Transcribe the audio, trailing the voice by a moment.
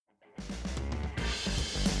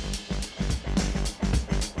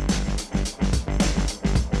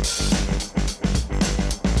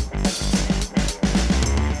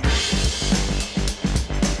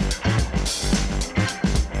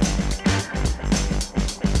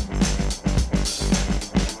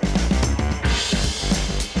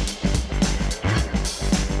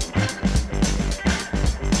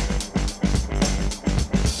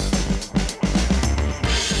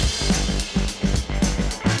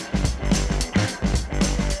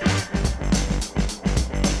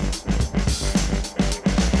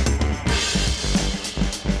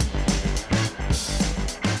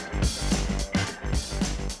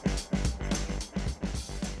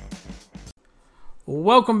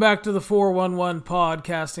Welcome back to the 411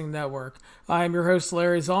 Podcasting Network. I am your host,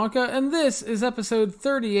 Larry Csonka, and this is episode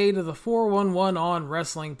 38 of the 411 on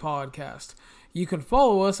Wrestling podcast. You can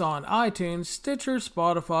follow us on iTunes, Stitcher,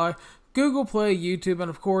 Spotify, Google Play, YouTube, and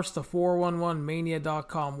of course the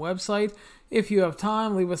 411mania.com website. If you have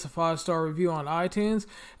time, leave us a 5-star review on iTunes.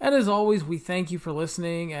 And as always, we thank you for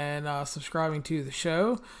listening and subscribing to the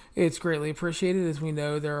show. It's greatly appreciated, as we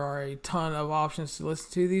know there are a ton of options to listen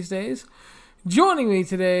to these days. Joining me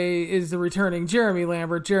today is the returning Jeremy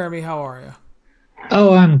Lambert. Jeremy, how are you?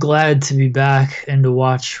 Oh, I'm glad to be back and to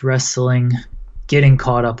watch wrestling, getting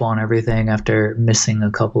caught up on everything after missing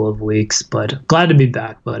a couple of weeks, but glad to be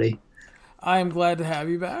back, buddy. I am glad to have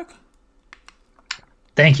you back.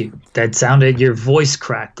 Thank you. That sounded, your voice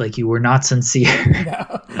cracked like you were not sincere.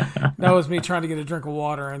 No, that was me trying to get a drink of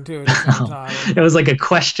water into it at the same time. It was like a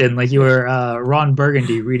question, like you were Ron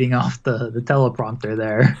Burgundy reading off the teleprompter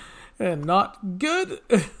there. And not good.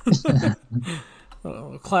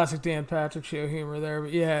 Classic Dan Patrick show humor there,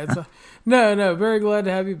 but yeah, it's no. Very glad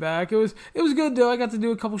to have you back. It was good though. I got to do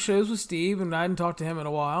a couple shows with Steve, and I hadn't talked to him in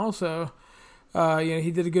a while, so he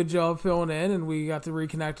did a good job filling in, and we got to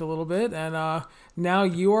reconnect a little bit. And now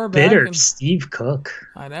you are back. Bitter Steve Cook.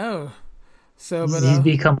 I know. So, but he's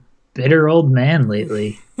become a bitter old man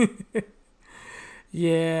lately.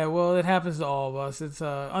 Yeah, well, it happens to all of us. It's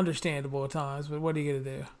understandable at times, but what are you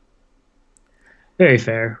gonna do? Very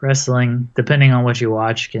fair. Wrestling, depending on what you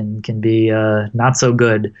watch, can be not so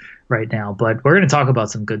good right now. But we're going to talk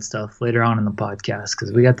about some good stuff later on in the podcast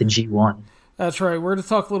because we got the G1. That's right. We're going to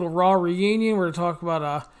talk a little Raw reunion. We're going to talk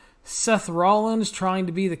about Seth Rollins trying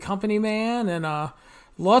to be the company man, and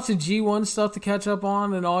lots of G1 stuff to catch up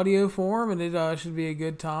on in audio form, and it should be a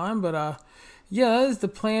good time. But yeah, that is the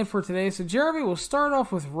plan for today. So Jeremy, we'll start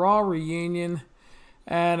off with Raw reunion,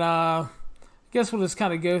 and guess we'll just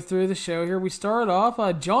kind of go through the show here. We started off.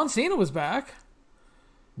 John Cena was back.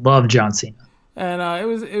 Love John Cena.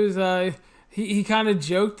 And he kind of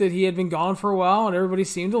joked that he had been gone for a while, and everybody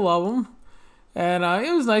seemed to love him. And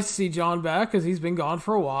it was nice to see John back because he's been gone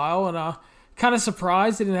for a while. And kind of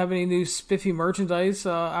surprised they didn't have any new spiffy merchandise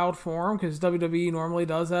out for him because WWE normally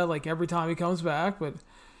does that like every time he comes back. But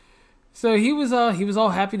so he was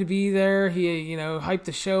all happy to be there. He hyped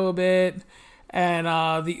the show a bit. And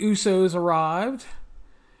the Usos arrived,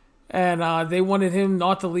 and they wanted him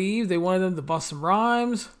not to leave. They wanted him to bust some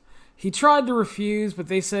rhymes. He tried to refuse, but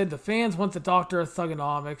they said the fans want the Doctor of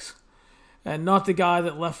Thugonomics and not the guy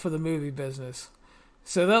that left for the movie business.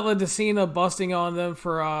 So that led to Cena busting on them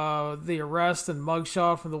for the arrest and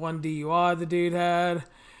mugshot from the one DUI the dude had.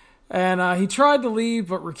 And he tried to leave,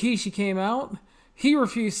 but Rikishi came out. He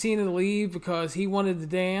refused Cena to leave because he wanted to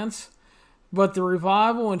dance. But the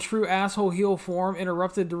Revival in true asshole heel form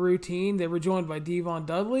interrupted the routine. They were joined by Devon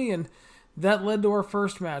Dudley, and that led to our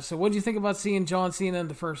first match. So what did you think about seeing John Cena in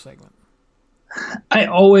the first segment? I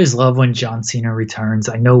always love when John Cena returns.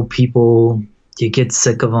 I know people, you get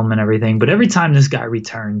sick of him and everything, but every time this guy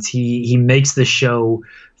returns, he makes the show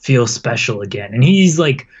feel special again. And he's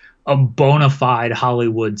like a bona fide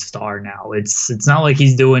Hollywood star now. It's not like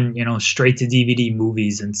he's doing, straight to DVD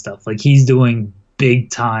movies and stuff. Like he's doing big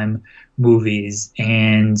time movies,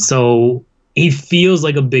 and so he feels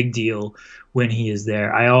like a big deal when he is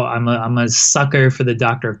there. I'm a sucker for the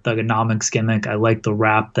Doctor of Thugonomics gimmick. I like the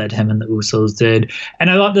rap that him and the Usos did,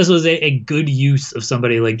 and I thought this was a good use of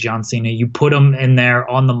somebody like John Cena. You put him in there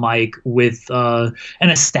on the mic with an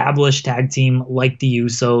established tag team like the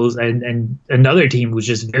Usos, and another team was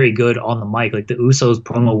just very good on the mic. Like the Usos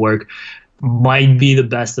promo work might be the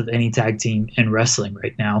best of any tag team in wrestling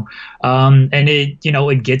right now. And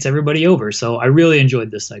it gets everybody over. So I really enjoyed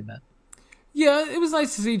this segment. Yeah, it was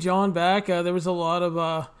nice to see John back. There was a lot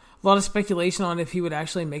of speculation on if he would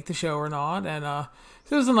actually make the show or not. And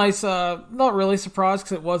it was a nice, not really surprise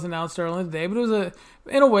because it was announced earlier today, but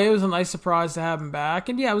in a way, it was a nice surprise to have him back.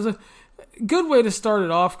 And yeah, it was a good way to start it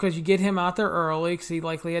off because you get him out there early because he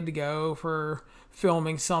likely had to go for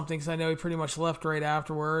filming something because I know he pretty much left right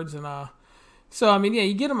afterwards. And so, I mean, yeah,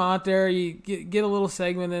 you get him out there, you get a little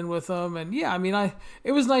segment in with him, and yeah, I mean,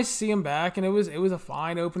 it was nice to see him back, and it was a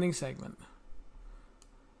fine opening segment.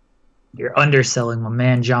 You're underselling my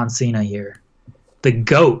man John Cena here. The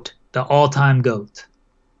GOAT, the all-time GOAT.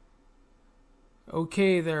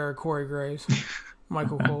 Okay there, Corey Graves,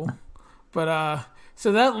 Michael Cole. But,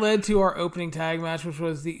 so that led to our opening tag match, which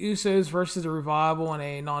was the Usos versus the Revival in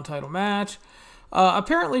a non-title match.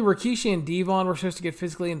 Apparently, Rikishi and Devon were supposed to get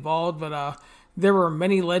physically involved, but there were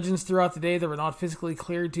many legends throughout the day that were not physically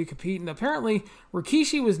cleared to compete, and apparently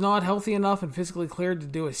Rikishi was not healthy enough and physically cleared to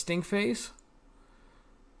do a stink face.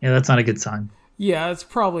 Yeah, that's not a good sign. Yeah, it's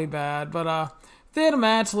probably bad, but They had a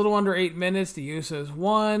match a little under 8 minutes. The Usos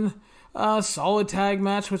won. A solid tag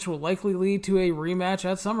match, which will likely lead to a rematch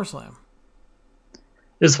at SummerSlam.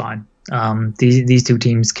 It's fine. These two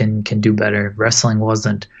teams can do better. Wrestling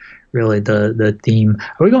wasn't really the theme.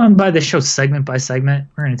 Are we going by the show segment by segment?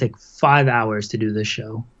 We're going to take 5 hours to do this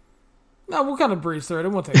show. No, we'll kind of breeze through it. It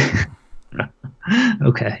won't take long.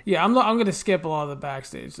 Okay. Yeah, I'm going to skip a lot of the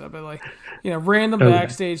backstage stuff, but random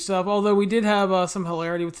backstage stuff. Although we did have some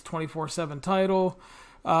hilarity with the 24/7 title.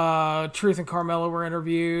 Truth and Carmella were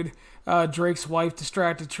interviewed. Drake's wife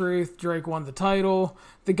distracted Truth. Drake won the title.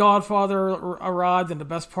 The Godfather arrived, and the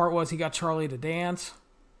best part was he got Charlie to dance.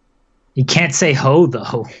 You can't say ho,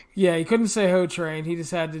 though. Yeah, he couldn't say ho train. He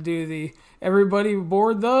just had to do the everybody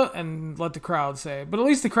aboard and let the crowd say it. But at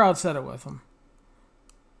least the crowd said it with him.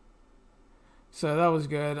 So that was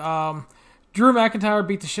good. Drew McIntyre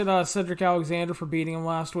beat the shit out of Cedric Alexander for beating him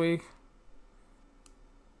last week.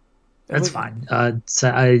 That's fine.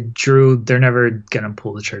 Drew, they're never going to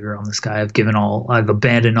pull the trigger on this guy. I've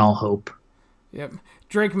abandoned all hope. Yep.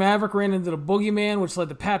 Drake Maverick ran into the Boogeyman, which led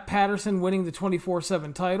to Pat Patterson winning the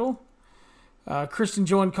 24/7 title. Christian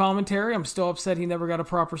joined commentary. I'm still upset he never got a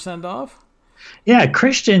proper send-off. Yeah,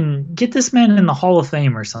 Christian, get this man in the Hall of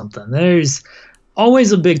Fame or something. There's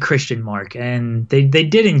always a big Christian mark, and they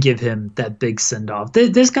didn't give him that big send-off.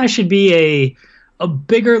 This guy should be a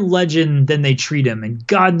bigger legend than they treat him, and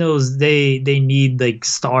God knows they need like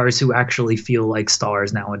stars who actually feel like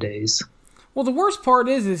stars nowadays. Well, the worst part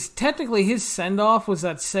is technically his send-off was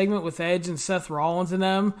that segment with Edge and Seth Rollins and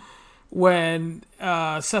them when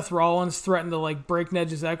Seth Rollins threatened to like break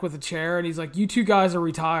Edge's neck with a chair, and he's like, "You two guys are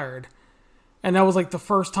retired." And that was like the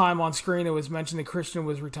first time on screen it was mentioned that Christian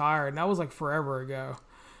was retired, and that was like forever ago.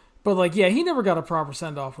 But like, yeah, he never got a proper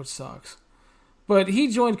send-off, which sucks. But he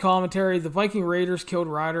joined commentary. The Viking Raiders killed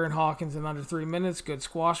Ryder and Hawkins in under 3 minutes. Good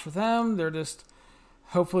squash for them. They're just,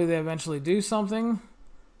 hopefully they eventually do something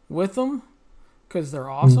with them because they're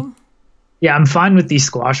awesome. Yeah, I'm fine with these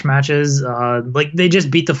squash matches. They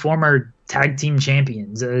just beat the former tag team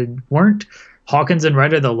champions. Weren't Hawkins and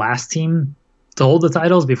Ryder the last team to hold the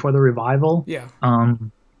titles before the revival? Yeah.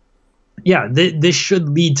 This should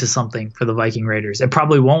lead to something for the Viking Raiders. It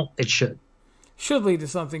probably won't. It should. Should lead to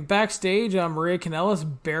something. Backstage, Maria Kanellis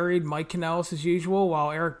buried Mike Kanellis as usual while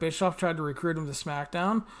Eric Bischoff tried to recruit him to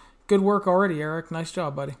SmackDown. Good work already, Eric. Nice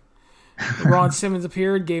job, buddy. Ron Simmons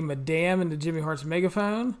appeared, gave him a damn into Jimmy Hart's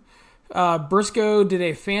megaphone. Briscoe did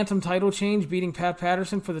a phantom title change, beating Pat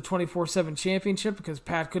Patterson for the 24/7 championship because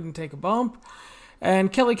Pat couldn't take a bump.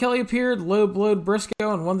 And Kelly appeared, low-blowed Briscoe,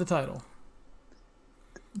 and won the title.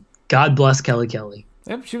 God bless Kelly.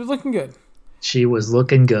 Yep, she was looking good. She was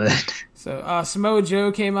looking good. So Samoa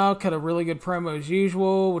Joe came out, cut a really good promo as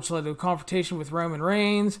usual, which led to a confrontation with Roman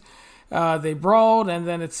Reigns. They brawled, and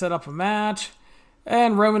then it set up a match.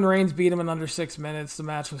 And Roman Reigns beat him in under 6 minutes. The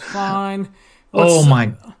match was fine.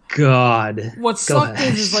 My God. What sucked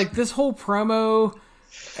is like this whole promo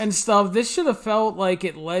and stuff, this should have felt like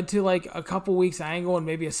it led to like a couple weeks angle and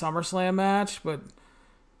maybe a SummerSlam match, but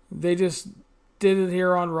they just did it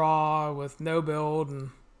here on Raw with no build, and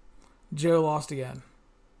Joe lost again.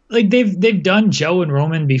 Like they've done Joe and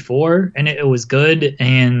Roman before, and it was good,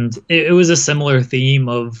 and it was a similar theme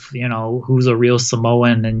of, who's a real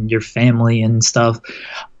Samoan and your family and stuff.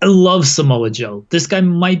 I love Samoa Joe. This guy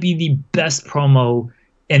might be the best promo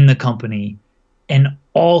in the company, and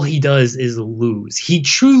all he does is lose. He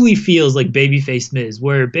truly feels like Babyface Miz,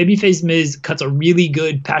 where Babyface Miz cuts a really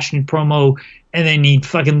good, passionate promo, and then he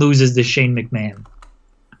fucking loses to Shane McMahon.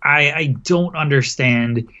 I don't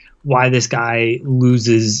understand why this guy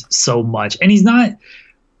loses so much. And he's not,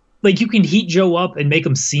 like, you can heat Joe up and make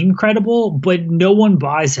him seem credible, but no one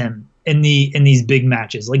buys him in these big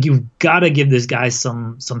matches. Like, you've got to give this guy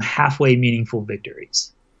some halfway meaningful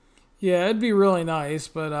victories. Yeah, it'd be really nice,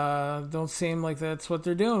 but don't seem like that's what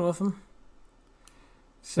they're doing with him.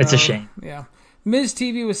 So, it's a shame. Yeah. Miz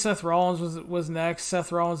TV with Seth Rollins was next.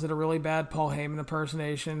 Seth Rollins did a really bad Paul Heyman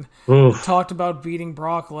impersonation. Oof. Talked about beating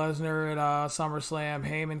Brock Lesnar at SummerSlam.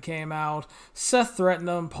 Heyman came out. Seth threatened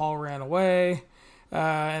him. Paul ran away.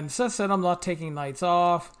 And Seth said, "I'm not taking nights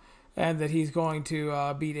off," and that he's going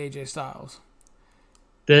to beat AJ Styles.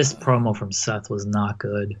 This promo from Seth was not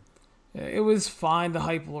good. It was fine to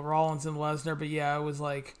hype Rollins and Lesnar, but yeah, it was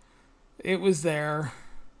like, it was there.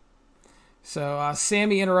 So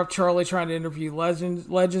Sammy interrupted Charlie trying to interview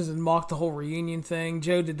legends and mock the whole reunion thing.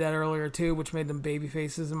 Joe did that earlier too, which made them baby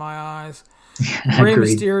faces in my eyes. Rey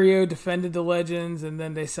Mysterio defended the legends, and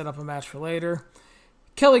then they set up a match for later.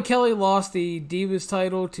 Kelly lost the Divas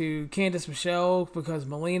title to Candice Michelle because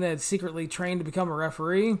Melina had secretly trained to become a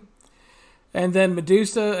referee. And then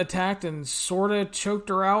Medusa attacked and sort of choked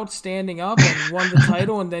her out standing up and won the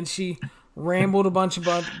title. And then she rambled a bunch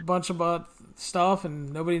about stuff,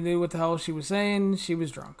 and nobody knew what the hell she was saying. She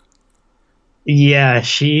was drunk. Yeah,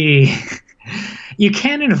 you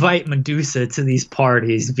can't invite Medusa to these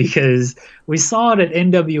parties because we saw it at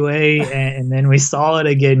NWA and then we saw it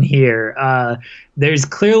again here. There's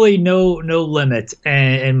clearly no limit,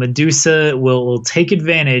 and Medusa will take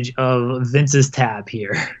advantage of Vince's tab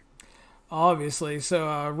here. Obviously.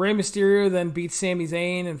 So Rey Mysterio then beat Sami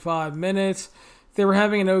Zayn in 5 minutes. They were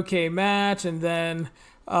having an okay match, and then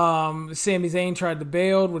Sami Zayn tried to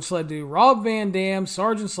bail, which led to Rob Van Dam,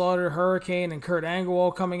 Sergeant Slaughter, Hurricane, and Kurt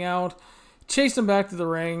Angle coming out. Chased him back to the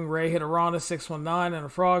ring. Ray hit a Ronda 619 and a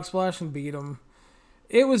frog splash and beat him.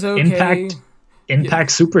 It was okay. Impact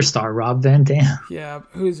superstar Rob Van Dam. Yeah,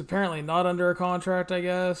 who's apparently not under a contract, I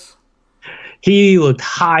guess. He looked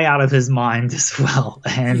high out of his mind as well,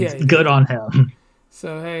 and good on him.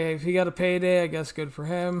 So, hey, if he got a payday, I guess good for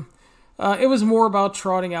him. It was more about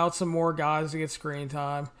trotting out some more guys to get screen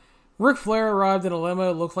time. Ric Flair arrived in a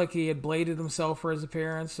limo. It looked like he had bladed himself for his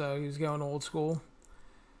appearance, so he was going old school.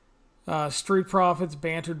 Street Profits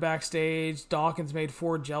bantered backstage. Dawkins made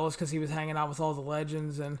Ford jealous because he was hanging out with all the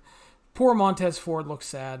legends, and poor Montez Ford looked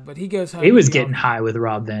sad, but he goes home. He was getting high with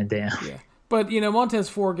Rob Van Dam. Yeah. But, Montez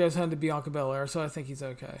Ford goes home to Bianca Belair, so I think he's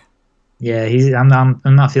okay. Yeah, I'm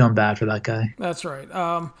not feeling bad for that guy. That's right.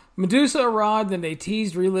 Medusa arrived, and they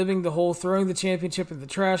teased reliving the whole throwing the championship in the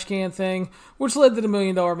trash can thing, which led to the $1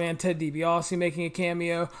 Million Man Ted DiBiase making a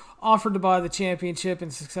cameo, offered to buy the championship,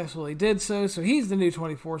 and successfully did so he's the new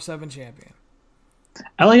 24/7 champion.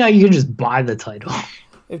 I like how you can just buy the title.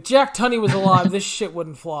 If Jack Tunney was alive, this shit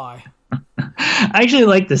wouldn't fly. I actually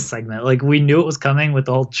like this segment. Like, we knew it was coming with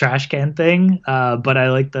the whole trash can thing, but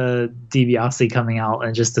I like the DiBiase coming out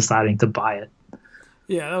and just deciding to buy it.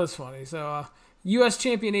 Yeah, that was funny. So, U.S.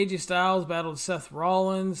 champion AJ Styles battled Seth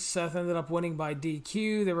Rollins. Seth ended up winning by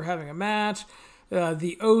DQ. They were having a match.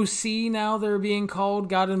 The OC, now they're being called,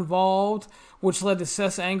 got involved, which led to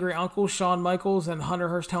Seth's angry uncle, Shawn Michaels, and Hunter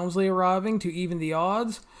Hearst Helmsley arriving to even the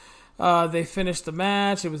odds. They finished the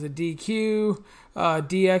match. It was a DQ.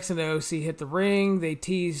 DX and the OC hit the ring. They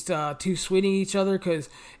teased Too Sweeting each other because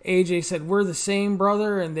AJ said, "We're the same,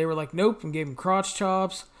 brother," and they were like, "Nope," and gave him crotch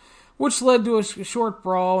chops, which led to a short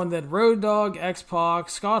brawl, and then Road Dogg, X-Pac,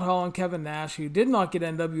 Scott Hall, and Kevin Nash, who did not get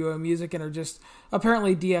NWO music and are just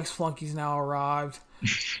apparently DX flunkies, now arrived.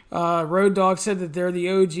 Road Dogg said that they're the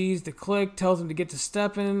OGs. The Click tells him to get to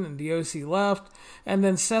stepping, and the OC left. And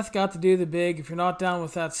then Seth got to do the big, "If you're not down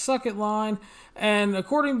with that, suck it" line. And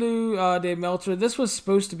according to Dave Meltzer, this was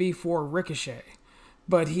supposed to be for Ricochet,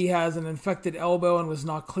 but he has an infected elbow and was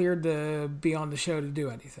not cleared to be on the show to do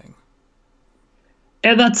anything.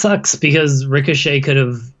 Yeah, that sucks because Ricochet could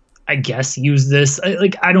have, I guess, used this.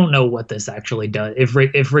 I don't know what this actually does.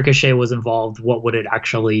 If Ricochet was involved, what would it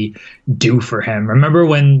actually do for him? Remember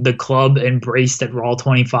when the club embraced at Raw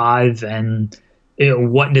 25 and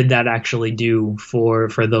what did that actually do for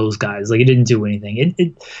those guys? Like, it didn't do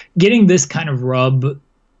anything. Getting this kind of rub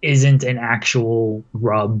isn't an actual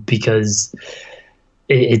rub because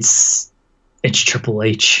it's Triple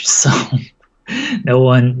H. So no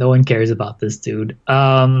one cares about this dude.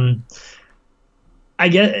 I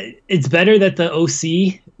guess it's better that the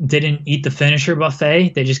OC didn't eat the finisher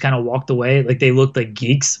buffet. They just kind of walked away. Like, they looked like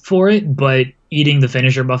geeks for it, but eating the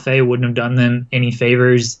finisher buffet wouldn't have done them any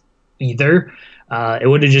favors either. It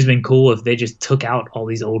would have just been cool if they just took out all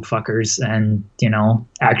these old fuckers and,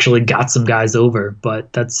 actually got some guys over.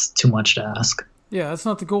 But that's too much to ask. Yeah, that's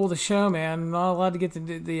not the goal of the show, man. I'm not allowed to get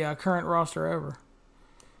the current roster over.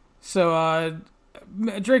 So,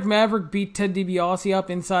 Drake Maverick beat Ted DiBiase up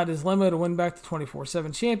inside his limo to win back the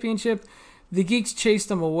 24/7 championship. The Geeks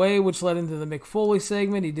chased him away, which led into the Mick Foley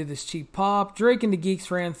segment. He did this cheap pop. Drake and the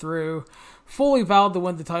Geeks ran through. Foley vowed to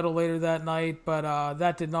win the title later that night, but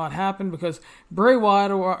that did not happen because Bray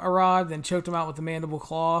Wyatt arrived and choked him out with the mandible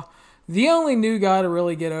claw. The only new guy to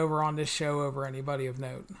really get over on this show over anybody of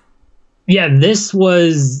note. Yeah, this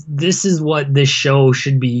is what this show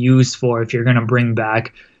should be used for if you're going to bring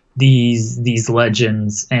back these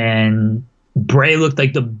legends. And Bray looked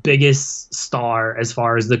like the biggest star as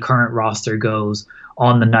far as the current roster goes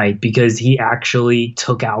on the night because he actually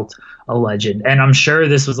took out a legend. And I'm sure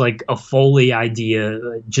this was like a Foley idea,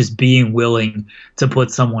 just being willing to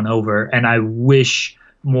put someone over. And I wish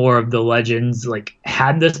more of the legends like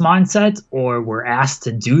had this mindset or were asked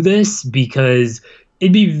to do this because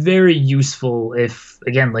it'd be very useful if,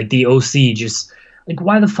 again, like the OC just like,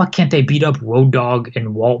 why the fuck can't they beat up Road Dogg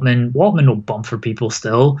and Waltman? Waltman will bump for people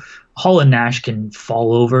still. Hall and Nash can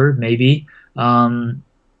fall over maybe.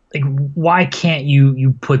 like, why can't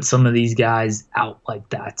you put some of these guys out like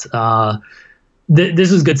that?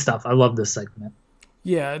 This was good stuff. I love this segment.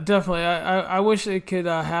 Yeah, definitely. I wish it could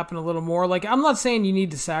happen a little more. Like, I'm not saying you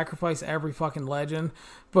need to sacrifice every fucking legend,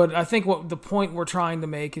 but I think what the point we're trying to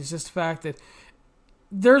make is just the fact that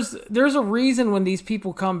there's a reason when these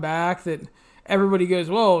people come back that everybody goes,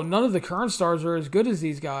 well, none of the current stars are as good as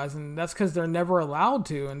these guys, and that's because they're never allowed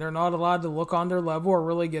to, and they're not allowed to look on their level or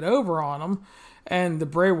really get over on them. And the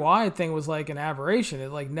Bray Wyatt thing was like an aberration.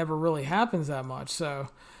 It like never really happens that much. So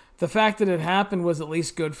the fact that it happened was at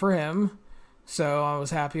least good for him. So I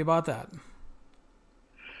was happy about that.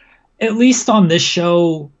 At least on this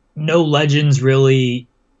show, no legends really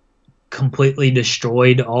completely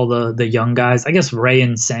destroyed all the young guys. I guess Ray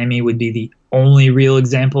and Sammy would be the only real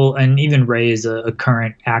example, and even Ray is a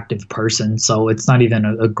current active person, so it's not even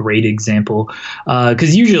a great example.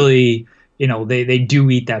 Because usually, they do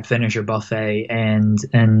eat that finisher buffet, and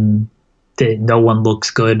no one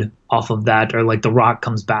looks good off of that, or like The Rock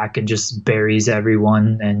comes back and just buries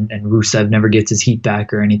everyone, and Rusev never gets his heat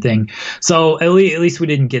back or anything. So at least we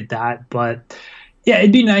didn't get that. But yeah,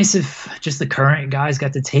 it'd be nice if just the current guys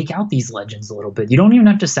got to take out these legends a little bit. You don't even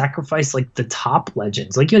have to sacrifice like the top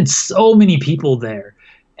legends. Like, you had so many people there,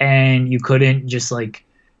 and you couldn't just like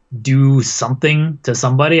do something to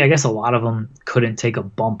somebody. I guess a lot of them couldn't take a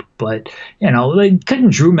bump, but like,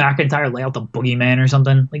 couldn't Drew McIntyre lay out the boogeyman or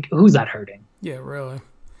something? Like, who's that hurting? Yeah, really.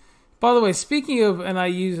 By the way, speaking of, and I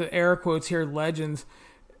use air quotes here, legends,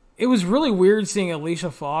 it was really weird seeing Alicia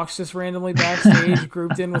Fox just randomly backstage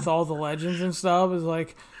grouped in with all the legends and stuff. It was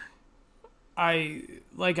like, I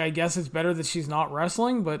guess it's better that she's not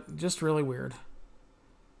wrestling, but just really weird.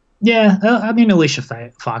 Yeah, I mean, Alicia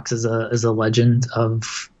Fox is a legend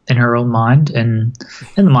in her own mind and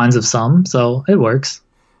in the minds of some, so it works.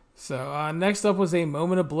 So next up was a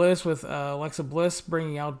moment of bliss with Alexa Bliss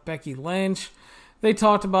bringing out Becky Lynch. They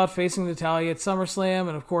talked about facing Natalya at SummerSlam,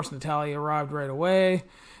 and of course Natalya arrived right away.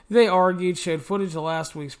 They argued, showed footage of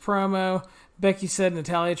last week's promo. Becky said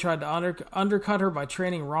Natalya tried to undercut her by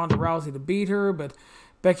training Ronda Rousey to beat her, but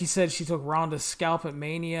Becky said she took Ronda's scalp at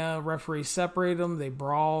Mania. Referees separated them. They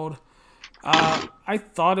brawled. I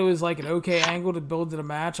thought it was like an okay angle to build to the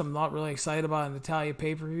match. I'm not really excited about a Natalya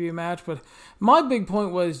pay-per-view match, but my big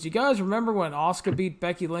point was, do you guys remember when Asuka beat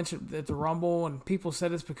Becky Lynch at the Rumble, and people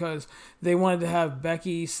said it's because they wanted to have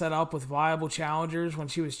Becky set up with viable challengers when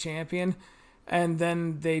she was champion, and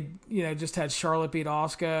then they just had Charlotte beat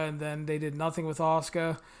Asuka, and then they did nothing with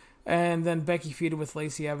Asuka, and then Becky feuded with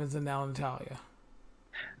Lacey Evans and now Natalya.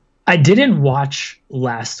 I didn't watch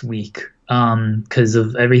last week because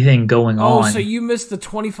of everything going on. Oh, so you missed the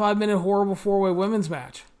 25-minute horrible four-way women's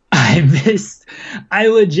match. I missed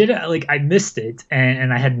it,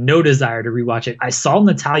 and I had no desire to rewatch it. I saw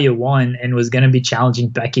Natalya won and was going to be challenging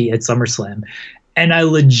Becky at SummerSlam, and I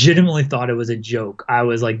legitimately thought it was a joke. I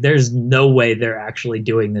was like, there's no way they're actually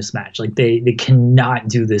doing this match. Like, they cannot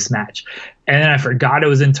do this match. And then I forgot it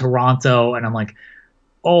was in Toronto, and I'm like,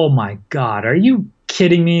 oh my God, are you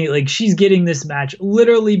kidding me? Like, she's getting this match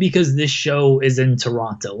literally because this show is in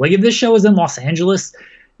Toronto. Like, if this show is in Los Angeles,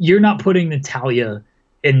 you're not putting Natalya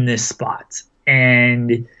in this spot.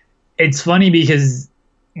 And it's funny because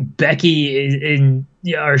Becky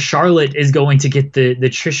or Charlotte is going to get the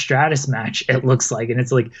Trish Stratus match, it looks like. And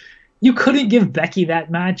it's like, you couldn't give Becky that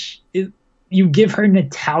match. You give her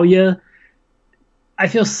Natalya. I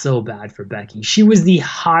feel so bad for Becky. She was the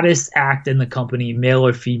hottest act in the company, male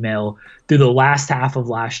or female, through the last half of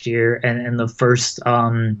last year and the first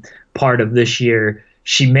part of this year.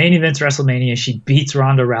 She main events WrestleMania. She beats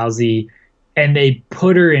Ronda Rousey, and they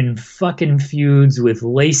put her in fucking feuds with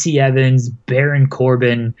Lacey Evans, Baron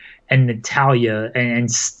Corbin, and Natalya, and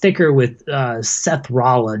stick her with Seth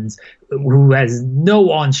Rollins, who has no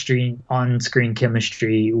on-screen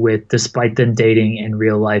chemistry with, despite them dating in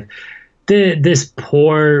real life. This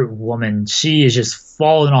poor woman, she is just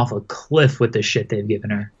falling off a cliff with the shit they've given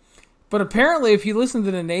her. But apparently, if you listen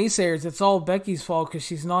to the naysayers, it's all Becky's fault because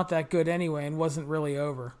she's not that good anyway and wasn't really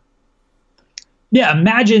over. Yeah,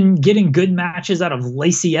 imagine getting good matches out of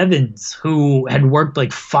Lacey Evans, who had worked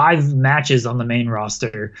like 5 matches on the main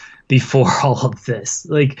roster before all of this.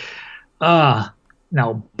 Like,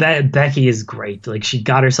 no, Becky is great. Like, she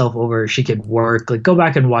got herself over. She could work. Like, go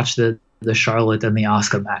back and watch the Charlotte and the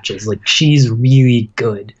Asuka matches. Like, she's really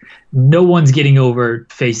good. No one's getting over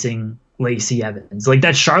facing Lacey Evans. Like,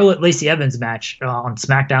 that Charlotte Lacey Evans match on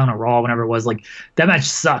SmackDown or Raw, whenever it was, like, that match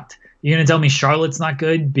sucked. You're going to tell me Charlotte's not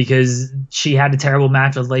good because she had a terrible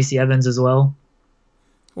match with Lacey Evans as well?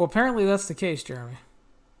 Well, apparently that's the case, Jeremy.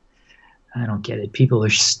 I don't get it. People are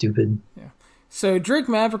stupid. Yeah. So Drake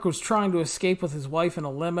Maverick was trying to escape with his wife in a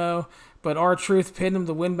limo, but R-Truth pinned him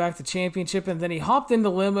to win back the championship, and then he hopped in the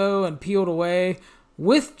limo and peeled away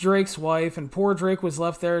with Drake's wife, and poor Drake was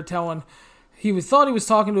left there thought he was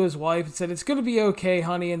talking to his wife and said, "It's going to be okay,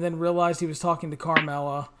 honey," and then realized he was talking to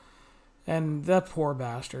Carmella, and that poor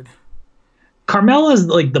bastard. Carmella is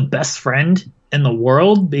like the best friend in the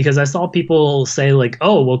world, because I saw people say like,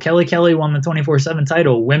 oh, well, Kelly won the 24/7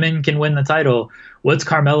 title. Women can win the title. What's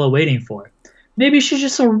Carmella waiting for? Maybe she's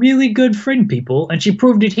just a really good friend, people. And she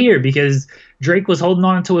proved it here, because Drake was holding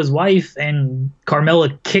on to his wife and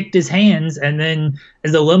Carmella kicked his hands. And then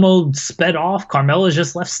as the limo sped off, Carmella's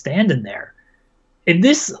just left standing there. If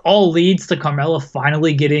this all leads to Carmella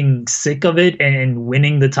finally getting sick of it and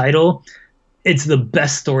winning the title, it's the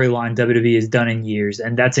best storyline WWE has done in years,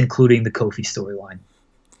 and that's including the Kofi storyline.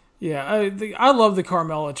 Yeah, I love the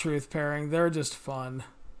Carmella Truth pairing. They're just fun.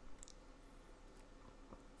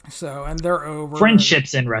 So, and they're over.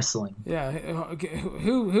 Friendships in wrestling. Yeah,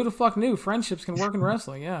 who the fuck knew friendships can work in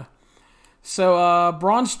wrestling? Yeah. So,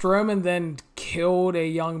 Braun Strowman then killed a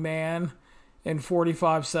young man in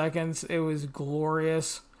 45 seconds. It was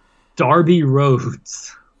glorious. Darby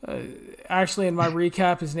Rhodes. Actually, in my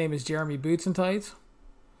recap, his name is Jeremy Boots and Tights.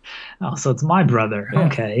 Oh, so it's my brother. Yeah.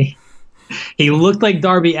 Okay. He looked like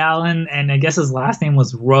Darby Allin, and I guess his last name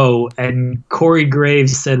was Rowe, and Corey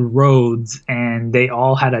Graves said Rhodes, and they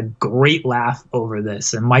all had a great laugh over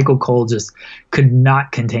this, and Michael Cole just could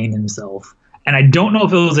not contain himself. And I don't know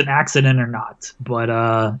if it was an accident or not, but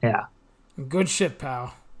yeah. Good shit,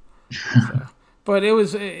 pal. So, but it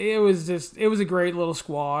was a great little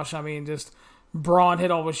squash. I mean, just Braun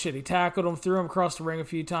hit all his shit. He tackled him, threw him across the ring a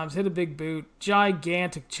few times, hit a big boot,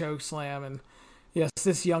 gigantic choke slam, and yes,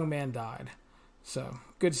 this young man died. So,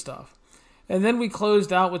 good stuff. And then we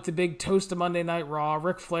closed out with the big toast of Monday Night Raw.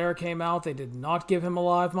 Ric Flair came out. They did not give him a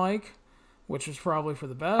live mic, which was probably for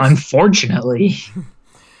the best. Unfortunately.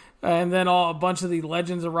 And then a bunch of the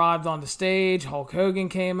legends arrived on the stage. Hulk Hogan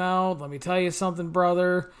came out. Let me tell you something,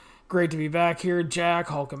 brother. Great to be back here. Jack,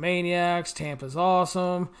 Hulkamaniacs. Tampa's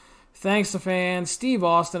awesome. Thanks to fans. Steve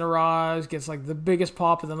Austin arrives. Gets like the biggest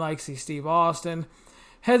pop of the night. See Steve Austin.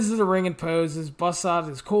 Heads to the ring and poses, busts out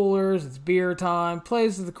his coolers, it's beer time,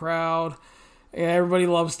 plays to the crowd. Yeah, everybody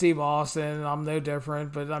loves Steve Austin, I'm no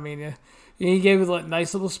different, but I mean, he gave a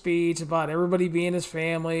nice little speech about everybody being his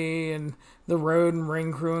family, and the road and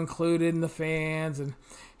ring crew included, and the fans, and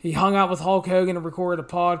he hung out with Hulk Hogan and recorded a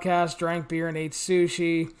podcast, drank beer and ate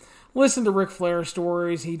sushi, listened to Ric Flair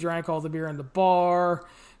stories, he drank all the beer in the bar,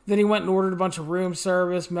 then he went and ordered a bunch of room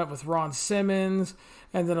service, met with Ron Simmons,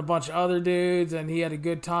 and then a bunch of other dudes, and he had a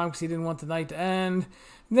good time because he didn't want the night to end.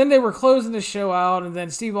 And then they were closing the show out, and then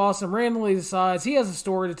Steve Austin randomly decides he has a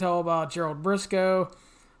story to tell about Gerald Briscoe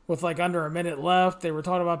with like under a minute left. They were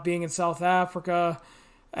talking about being in South Africa,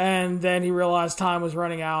 and then he realized time was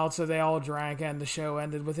running out, so they all drank, and the show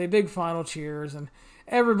ended with a big final cheers, and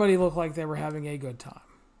everybody looked like they were having a good time.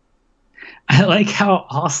 I like how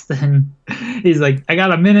Austin, he's like, I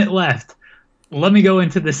got a minute left. Let me go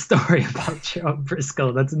into this story about Gerald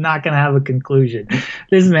Briscoe. That's not going to have a conclusion.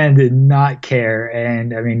 This man did not care.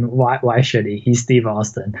 And I mean, why should he? He's Steve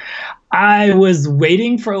Austin. I was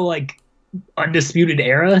waiting for like Undisputed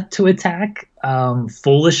Era to attack.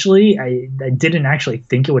 Foolishly, I didn't actually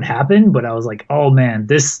think it would happen, but I was like, oh man,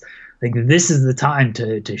 this is the time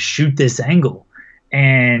to shoot this angle.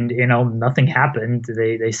 And, you know, nothing happened.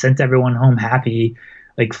 They sent everyone home happy.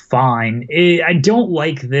 Like, fine. I don't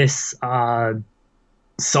like this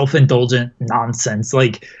self-indulgent nonsense.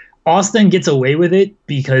 Like, Austin gets away with it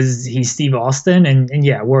because he's Steve Austin, and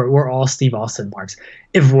yeah, we're all Steve Austin marks.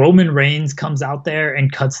 If Roman Reigns comes out there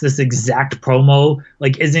and cuts this exact promo,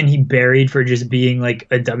 like, isn't he buried for just being like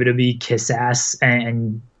a WWE kiss ass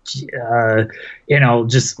and you know,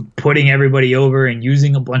 just putting everybody over and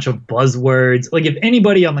using a bunch of buzzwords? Like, if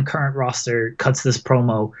anybody on the current roster cuts this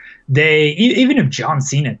promo, even if John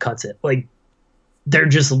Cena cuts it, like, they're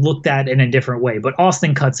just looked at in a different way. But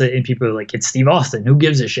Austin cuts it and people are like, it's Steve Austin, who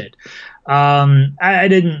gives a shit?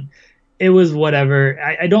 It was whatever.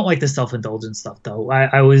 I don't like the self-indulgent stuff though.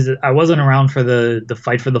 I wasn't around for the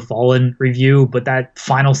Fight for the Fallen review, but that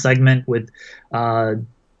final segment with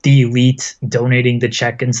the Elite donating the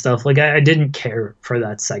check and stuff, like, I didn't care for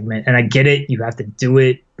that segment. And I get it, you have to do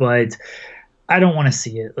it, but I don't want to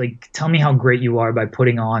see it. Like, tell me how great you are by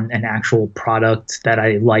putting on an actual product that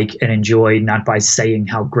I like and enjoy, not by saying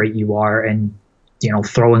how great you are and, you know,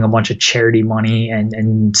 throwing a bunch of charity money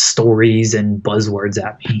and stories and buzzwords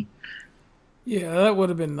at me. Yeah, that would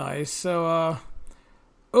have been nice. So,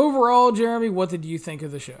 overall, Jeremy, what did you think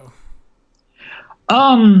of the show?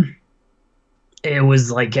 it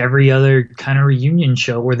was like every other kind of reunion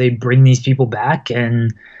show where they bring these people back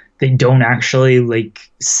and they don't actually like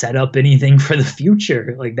set up anything for the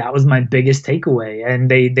future. Like that was my biggest takeaway. And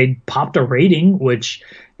they popped a rating, which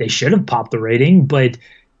they should have popped the rating. But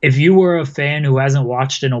if you were a fan who hasn't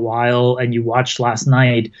watched in a while and you watched last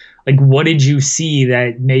night, like what did you see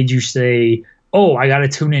that made you say, "Oh, I got to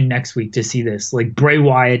tune in next week to see this"? Like Bray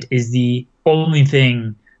Wyatt is the only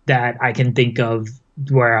thing that I can think of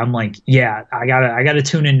where I'm like, yeah, I gotta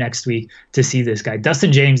tune in next week to see this guy.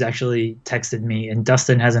 Dustin James actually texted me, and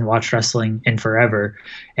Dustin hasn't watched wrestling in forever,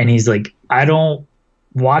 and he's like, I don't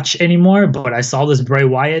watch anymore, but I saw this Bray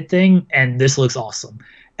Wyatt thing, and this looks awesome.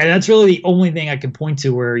 And that's really the only thing I can point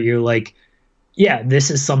to where you're like, yeah, this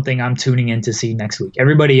is something I'm tuning in to see next week.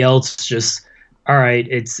 Everybody else just, all right,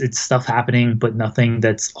 it's stuff happening, but nothing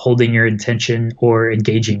that's holding your attention or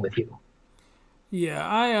engaging with you. Yeah,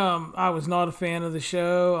 I was not a fan of the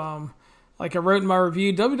show. Like I wrote in my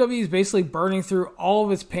review, WWE is basically burning through all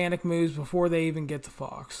of its panic moves before they even get to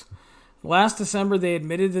Fox. Last December, they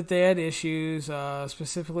admitted that they had issues,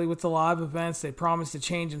 specifically with the live events. They promised to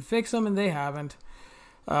change and fix them, and they haven't.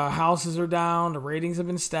 Houses are down. The ratings have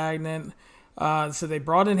been stagnant. So they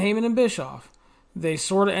brought in Heyman and Bischoff. They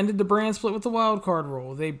sort of ended the brand split with the wild card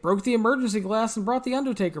rule. They broke the emergency glass and brought the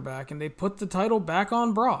Undertaker back, and they put the title back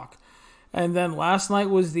on Brock. And then last night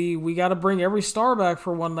was we got to bring every star back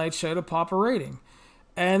for one night show to pop a rating.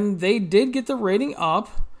 And they did get the rating up.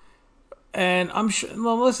 And I'm sure,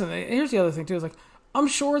 well, listen, here's the other thing too. Is like, I'm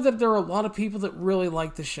sure that there are a lot of people that really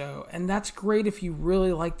like the show. And that's great if you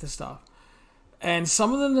really like the stuff. And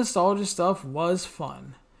some of the nostalgia stuff was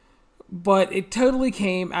fun. But it totally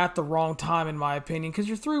came at the wrong time, in my opinion, because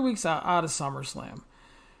you're 3 weeks out of SummerSlam.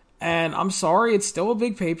 And I'm sorry, it's still a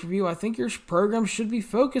big pay-per-view. I think your program should be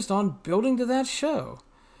focused on building to that show.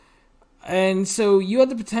 And so you had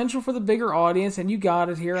the potential for the bigger audience, and you got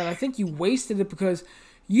it here. And I think you wasted it because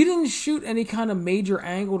you didn't shoot any kind of major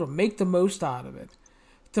angle to make the most out of it.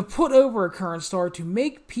 To put over a current star, to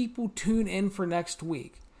make people tune in for next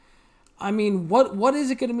week. I mean, what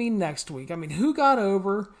is it going to mean next week? I mean, who got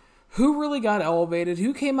over? Who really got elevated?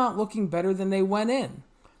 Who came out looking better than they went in?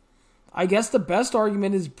 I guess the best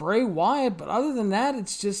argument is Bray Wyatt, but other than that,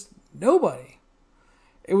 it's just nobody.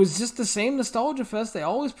 It was just the same nostalgia fest they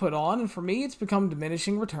always put on, and for me, it's become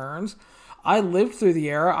diminishing returns. I lived through the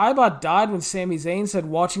era. I about died when Sami Zayn said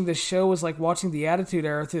watching this show was like watching the Attitude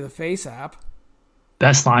Era through the Face app.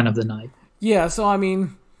 Best line of the night. Yeah, so I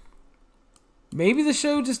mean, maybe the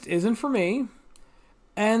show just isn't for me,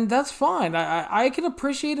 and that's fine. I can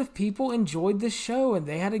appreciate if people enjoyed this show and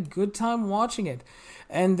they had a good time watching it.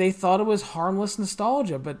 And they thought it was harmless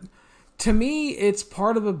nostalgia. But to me, it's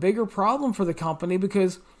part of a bigger problem for the company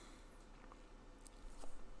because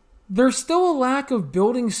there's still a lack of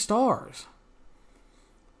building stars.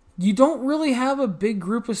 You don't really have a big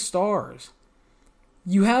group of stars.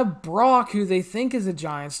 You have Brock, who they think is a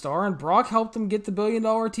giant star, and Brock helped them get the $1 billion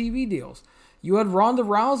TV deals. You had Ronda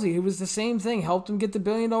Rousey, who was the same thing, helped them get the $1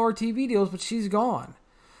 billion TV deals, but she's gone.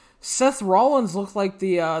 Seth Rollins looked like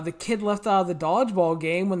the kid left out of the dodgeball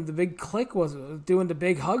game when the big click was doing the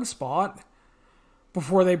big hug spot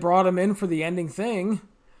before they brought him in for the ending thing.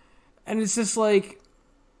 And it's just like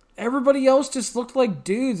everybody else just looked like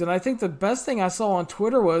dudes. And I think the best thing I saw on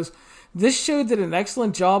Twitter was this show did an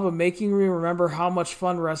excellent job of making me remember how much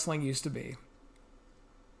fun wrestling used to be.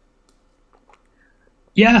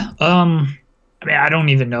 Yeah, I mean, I don't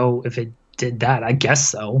even know if it did that. I guess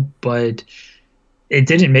so, but it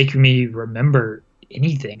didn't make me remember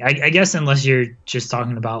anything. I guess unless you're just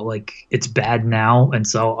talking about like it's bad now, and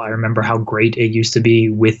so I remember how great it used to be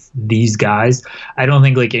with these guys. I don't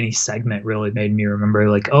think like any segment really made me remember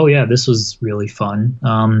like, oh yeah, this was really fun.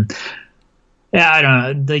 Yeah, I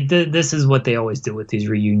don't know. Like this is what they always do with these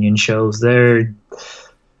reunion shows. They're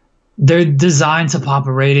designed to pop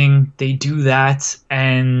a rating. They do that,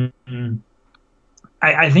 and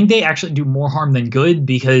I think they actually do more harm than good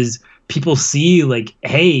because people see like,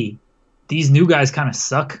 hey, these new guys kind of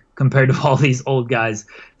suck compared to all these old guys.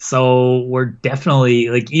 So we're definitely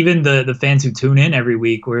like, even the fans who tune in every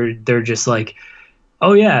week, where they're just like,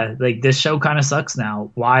 oh yeah, like this show kind of sucks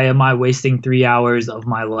now. Why am I wasting 3 hours of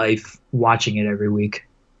my life watching it every week?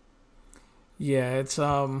 Yeah, it's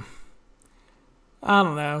I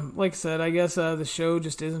don't know. Like I said, I guess the show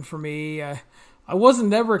just isn't for me. I wasn't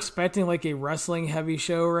never expecting like a wrestling heavy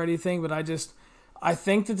show or anything, but I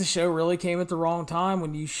think that the show really came at the wrong time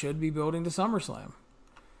when you should be building to SummerSlam.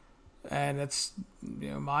 And that's,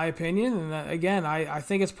 my opinion. And again, I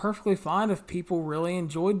think it's perfectly fine if people really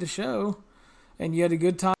enjoyed the show and you had a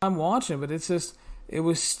good time watching. But it's just, it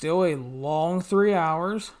was still a long 3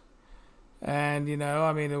 hours. And,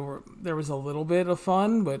 I mean, there was a little bit of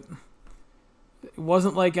fun, but it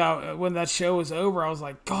wasn't like when that show was over, I was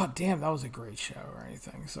like, God damn, that was a great show or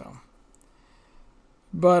anything. So,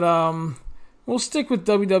 but we'll stick with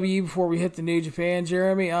WWE before we hit the New Japan,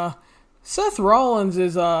 Jeremy. Seth Rollins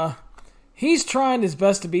he's trying his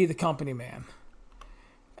best to be the company man.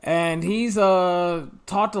 And he's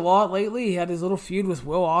talked a lot lately. He had his little feud with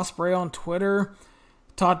Will Ospreay on Twitter.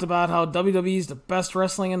 Talked about how WWE is the best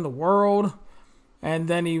wrestling in the world. And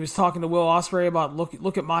then he was talking to Will Ospreay about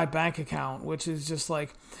look at my bank account, which is just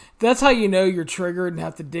like, that's how you know you're triggered and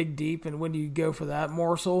have to dig deep. And when you go for that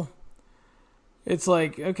morsel, it's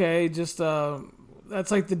like, okay, just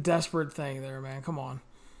that's like the desperate thing there, man. Come on.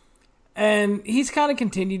 And he's kind of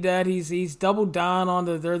continued that. He's doubled down on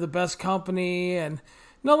they're the best company. And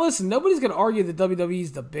no, listen, nobody's going to argue that WWE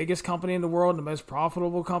is the biggest company in the world and the most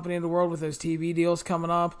profitable company in the world with those TV deals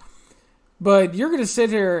coming up. But you're going to sit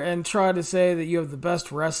here and try to say that you have the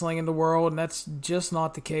best wrestling in the world, and that's just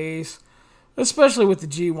not the case, especially with the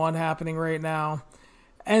G1 happening right now.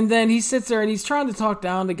 And then he sits there and he's trying to talk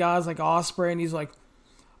down to guys like Ospreay, and he's like,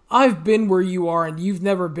 I've been where you are, and you've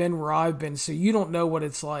never been where I've been, so you don't know what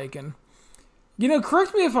it's like. And,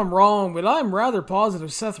 correct me if I'm wrong, but I'm rather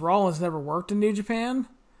positive Seth Rollins never worked in New Japan.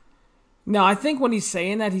 Now, I think when he's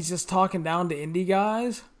saying that, he's just talking down to indie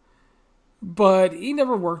guys. But he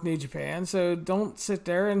never worked New Japan, so don't sit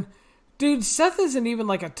there and... Dude, Seth isn't even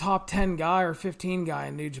like a top 10 guy or 15 guy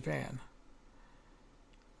in New Japan.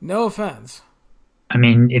 No offense. I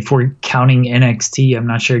mean, if we're counting NXT, I'm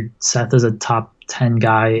not sure Seth is a top 10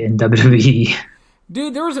 guy in WWE.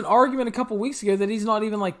 Dude, there was an argument a couple weeks ago that he's not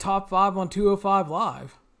even like top 5 on 205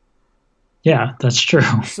 Live. Yeah, that's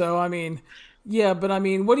true. So, I mean... Yeah, but I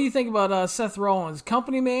mean, what do you think about Seth Rollins?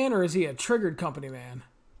 Company man, or is he a triggered company man?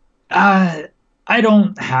 I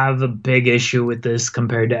don't have a big issue with this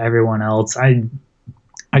compared to everyone else. I've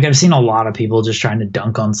seen a lot of people just trying to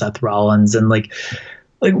dunk on Seth Rollins, and like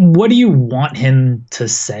what do you want him to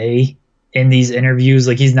say in these interviews?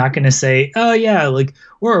 Like, he's not going to say, oh yeah, like,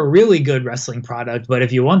 we're a really good wrestling product, but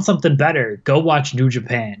if you want something better, go watch New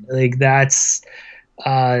Japan. Like, that's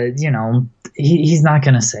he's not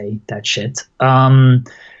going to say that shit.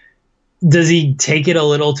 Does he take it a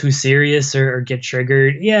little too serious or get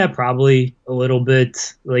triggered? Yeah, probably a little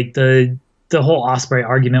bit. Like, the whole Ospreay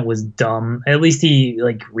argument was dumb. At least he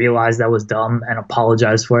realized that was dumb and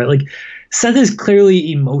apologized for it. Like, Seth is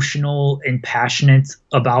clearly emotional and passionate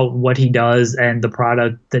about what he does and the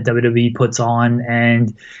product that WWE puts on,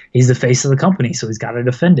 and he's the face of the company, so he's got to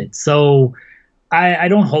defend it. So I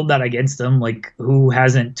don't hold that against him. Like, who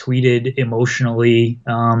hasn't tweeted emotionally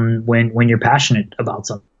when you're passionate about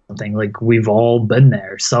something? Like, we've all been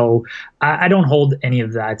there. So I don't hold any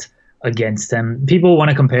of that against him. People want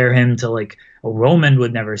to compare him to Roman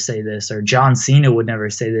would never say this, or John Cena would never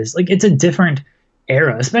say this. Like, it's a different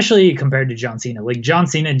era, especially compared to John Cena. Like, John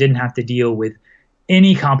Cena didn't have to deal with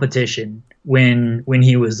any competition when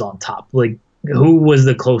he was on top. Like, who was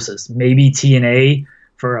the closest? Maybe TNA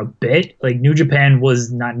for a bit. Like, New Japan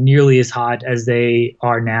was not nearly as hot as they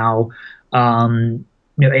are now.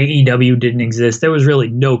 AEW didn't exist. There was really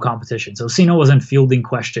no competition. So Cena wasn't fielding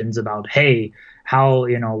questions about, hey, how,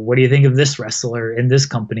 what do you think of this wrestler in this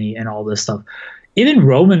company and all this stuff. Even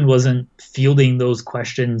Roman wasn't fielding those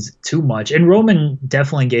questions too much. And Roman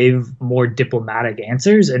definitely gave more diplomatic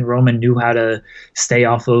answers, and Roman knew how to stay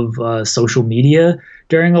off of social media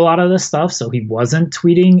during a lot of this stuff, so he wasn't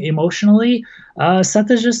tweeting emotionally.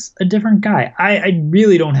 Seth is just a different guy. I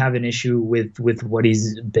really don't have an issue with what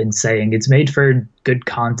he's been saying. It's made for good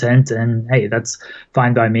content, and hey, that's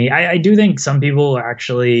fine by me. I do think some people are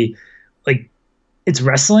actually it's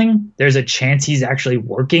wrestling. There's a chance he's actually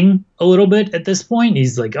working a little bit at this point.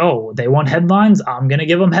 He's like, oh, they want headlines? I'm going to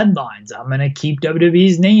give them headlines. I'm going to keep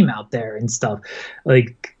WWE's name out there and stuff.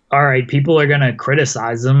 Like, all right, people are going to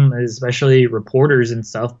criticize them, especially reporters and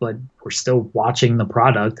stuff, but we're still watching the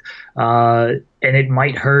product. And it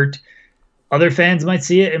might hurt. Other fans might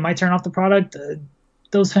see it. It might turn off the product.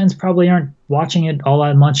 Those fans probably aren't watching it all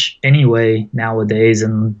that much anyway nowadays.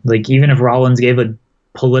 And even if Rollins gave a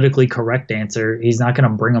politically correct answer, he's not going to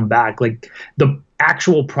bring them back. Like, the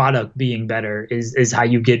actual product being better is how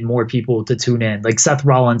you get more people to tune in. Like, Seth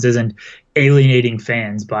Rollins isn't alienating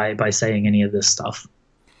fans by saying any of this stuff.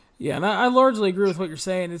 Yeah, and I largely agree with what you're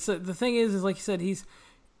saying. It's the thing is like you said,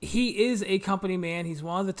 he is a company man. He's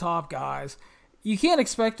one of the top guys. You can't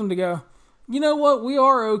expect him to go, you know what, we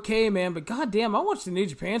are okay, man, but goddamn, I watched the New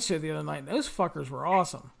Japan show the other night, and those fuckers were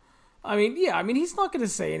awesome. I mean, he's not going to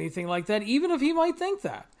say anything like that, even if he might think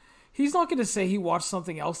that. He's not going to say he watched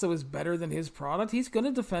something else that was better than his product. He's going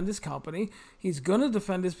to defend his company. He's going to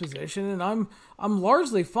defend his position, and I'm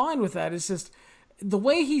largely fine with that. It's just the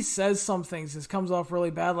way he says some things just comes off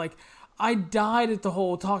really bad. Like, I died at the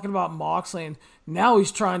whole talking about Moxley, and now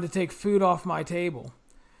he's trying to take food off my table.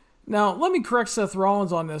 Now, let me correct Seth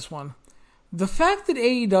Rollins on this one. The fact that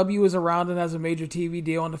AEW is around and has a major TV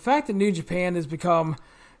deal, and the fact that New Japan has become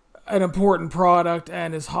an important product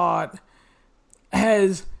and is hot,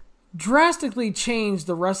 has drastically changed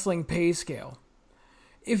the wrestling pay scale.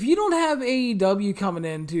 If you don't have AEW coming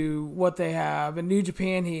into what they have and New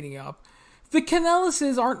Japan heating up, the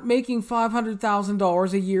Kanellises aren't making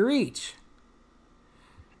 $500,000 a year each.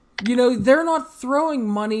 You know, they're not throwing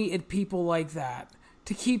money at people like that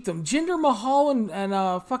to keep them. Jinder Mahal and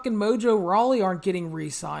fucking Mojo Rawley aren't getting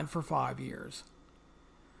re-signed for 5 years.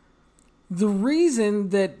 The reason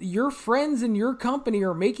that your friends in your company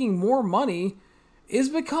are making more money is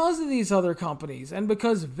because of these other companies and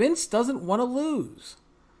because Vince doesn't want to lose.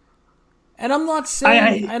 And I'm not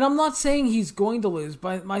saying he's going to lose,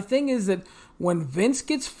 but my thing is that when Vince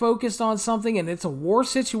gets focused on something and it's a war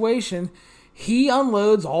situation, he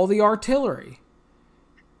unloads all the artillery.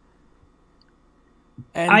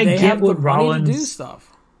 And they have the money to do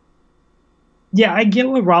stuff. Yeah, I get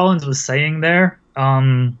what Rollins was saying there.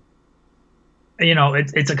 You know,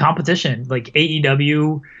 it's a competition. Like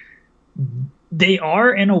AEW, they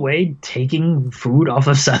are in a way taking food off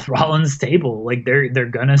of Seth Rollins' table. Like they're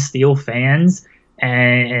gonna steal fans,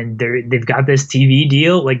 and they've got this TV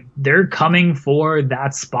deal. Like they're coming for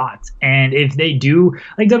that spot. And if they do,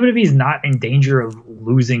 like WWE is not in danger of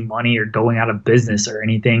losing money or going out of business or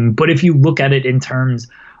anything. But if you look at it in terms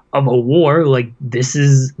of a war, like this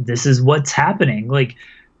is what's happening. Like,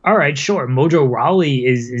 all right, sure, Mojo Rawley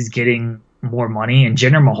is getting more money and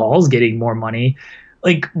Jinder Mahal's getting more money.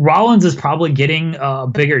 Like Rollins is probably getting a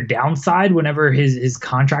bigger downside whenever his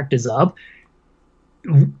contract is up.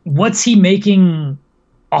 What's he making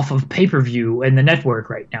off of pay-per-view and the network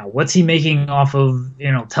right now? What's he making off of,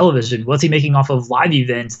 you know, television? What's he making off of live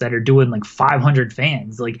events that are doing like 500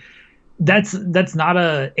 fans? Like that's not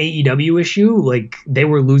a AEW issue. Like they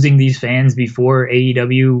were losing these fans before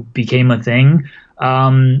AEW became a thing.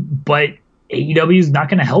 But AEW is not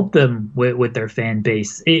going to help them with their fan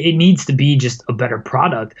base. It needs to be just a better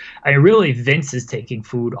product. I really, Vince is taking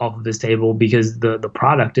food off of his table because the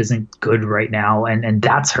product isn't good right now, and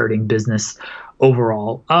that's hurting business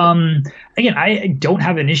overall. Again, I don't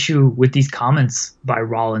have an issue with these comments by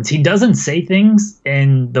Rollins. He doesn't say things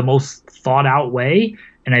in the most thought out way,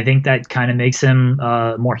 and I think that kind of makes him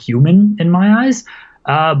more human in my eyes.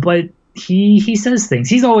 But he says things.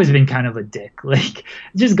 He's always been kind of a dick. Like,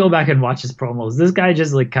 just go back and watch his promos. This guy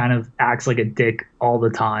just like kind of acts like a dick all the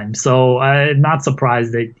time. So I'm not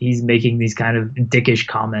surprised that he's making these kind of dickish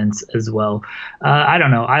comments as well. I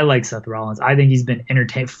don't know. I like Seth Rollins. I think he's been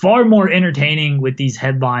far more entertaining with these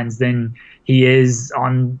headlines than he is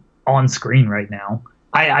on screen right now.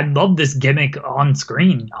 I love this gimmick on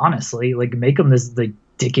screen, honestly. Like, make him this like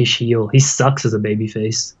dickish heel. He sucks as a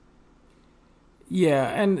babyface. Yeah,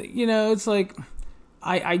 and, you know, it's like,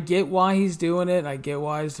 I get why he's doing it. I get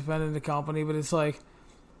why he's defending the company, but it's like,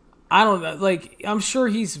 I don't know. Like, I'm sure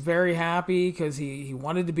he's very happy because he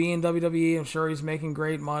wanted to be in WWE. I'm sure he's making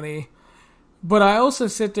great money. But I also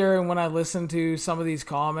sit there, and when I listen to some of these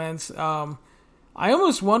comments, I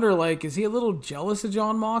almost wonder, like, is he a little jealous of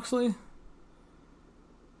Jon Moxley?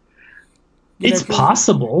 It's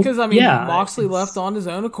possible. Because, I mean, yeah, Moxley left on his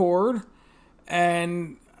own accord,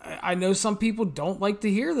 and I know some people don't like to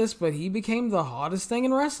hear this, but he became the hottest thing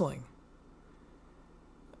in wrestling.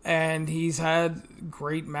 And he's had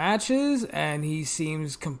great matches, and he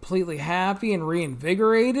seems completely happy and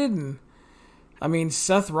reinvigorated. And I mean,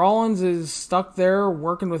 Seth Rollins is stuck there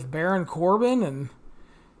working with Baron Corbin and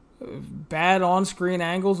bad on-screen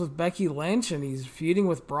angles with Becky Lynch, and he's feuding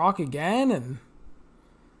with Brock again. And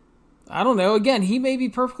I don't know. Again, he may be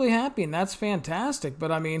perfectly happy, and that's fantastic.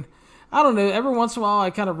 But I mean, I don't know, every once in a while I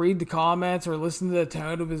kind of read the comments or listen to the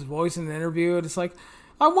tone of his voice in the interview, and it's like,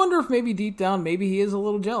 I wonder if maybe deep down, maybe he is a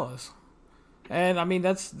little jealous. And I mean,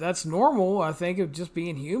 that's normal, I think, of just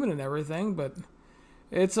being human and everything, but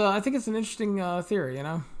it's I think it's an interesting theory, you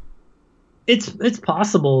know? It's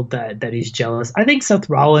possible that he's jealous. I think Seth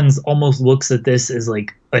Rollins almost looks at this as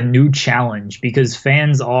like a new challenge because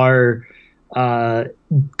fans are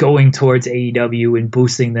going towards AEW and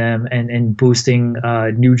boosting them and boosting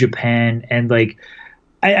New Japan. And like,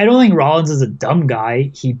 I don't think Rollins is a dumb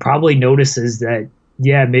guy. He probably notices that,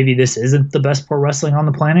 yeah, maybe this isn't the best pro wrestling on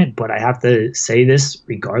the planet, but I have to say this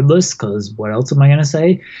regardless, because what else am I going to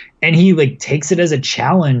say? And he like takes it as a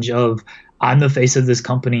challenge of, I'm the face of this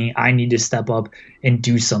company. I need to step up and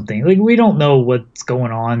do something. Like, we don't know what's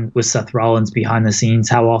going on with Seth Rollins behind the scenes,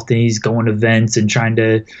 how often he's going to events and trying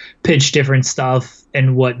to pitch different stuff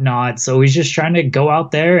and whatnot. So he's just trying to go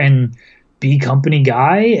out there and be company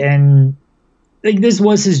guy. And like, this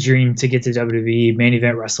was his dream to get to WWE, main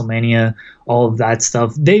event WrestleMania, all of that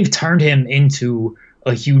stuff. They've turned him into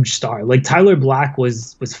a huge star. Like, Tyler Black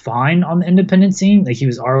was fine on the independent scene. Like, he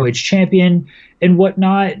was ROH champion and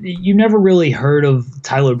whatnot. You never really heard of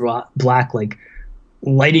Tyler Black like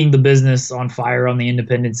lighting the business on fire on the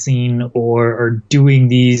independent scene, or doing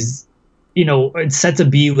these, it's set to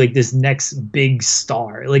be like this next big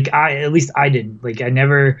star. Like, at least I didn't. Like, I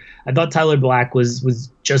thought Tyler Black was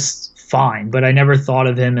just fine, but I never thought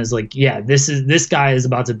of him as like, yeah, this guy is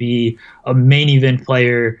about to be a main event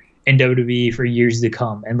player in WWE for years to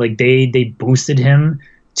come. And like, they boosted him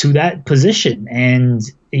to that position, and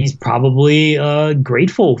he's probably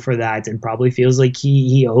grateful for that, and probably feels like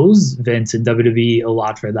he owes Vince and WWE a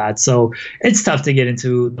lot for that. So it's tough to get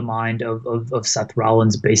into the mind of Seth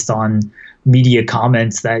Rollins based on media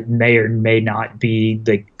comments that may or may not be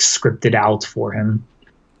like scripted out for him.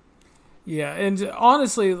 Yeah, and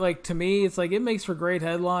honestly, like, to me, it's like, it makes for great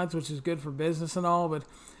headlines, which is good for business and all, but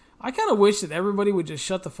I kind of wish that everybody would just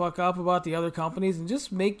shut the fuck up about the other companies and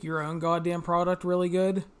just make your own goddamn product really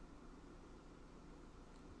good.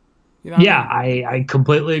 Yeah, I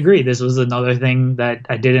completely agree. This was another thing that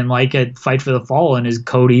I didn't like at Fight for the Fallen, is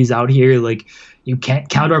Cody's out here like, you can't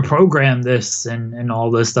counter program this and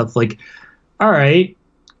all this stuff. Like, all right,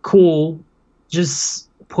 cool, just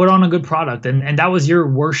put on a good product. And that was your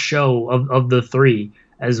worst show of the three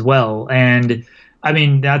as well. And I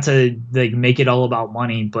mean, not to like make it all about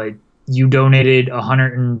money, but you donated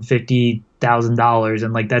 $150,000,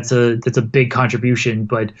 and like, that's a big contribution.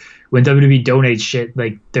 But when WWE donates shit,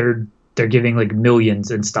 like, they're giving like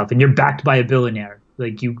millions and stuff, and you're backed by a billionaire.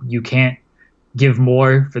 Like, you can't give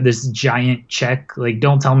more for this giant check. Like,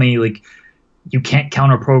 don't tell me like you can't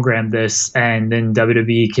counter program this, and then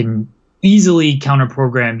WWE can easily counter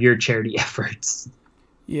program your charity efforts.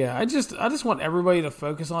 Yeah, I just want everybody to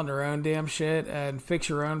focus on their own damn shit and fix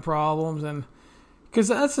your own problems, and because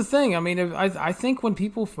that's the thing. I mean, I think when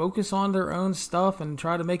people focus on their own stuff and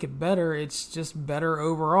try to make it better, it's just better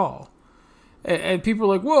overall. And people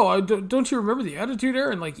are like, "Whoa, don't you remember the Attitude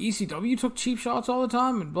Era?" And like, ECW took cheap shots all the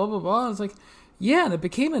time and blah blah blah. It's like, yeah, and it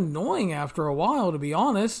became annoying after a while, to be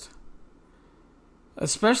honest.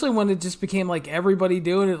 Especially when it just became like everybody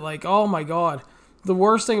doing it. Like, oh my god. The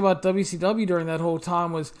worst thing about WCW during that whole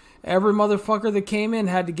time was every motherfucker that came in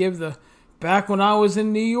had to give the "back when I was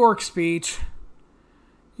in New York" speech.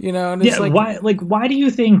 And it's why do you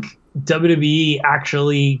think WWE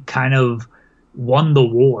actually kind of won the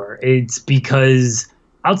war? It's because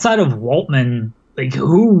outside of Waltman, like,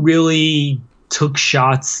 who really took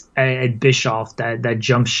shots at Bischoff that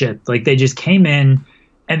jumped ship? Like, they just came in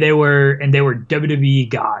and they were WWE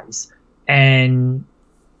guys. And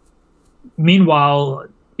meanwhile,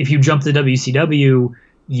 if you jump to WCW,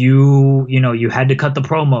 you had to cut the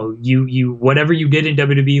promo. You whatever you did in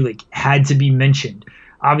WWE like had to be mentioned.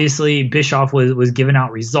 Obviously, Bischoff was giving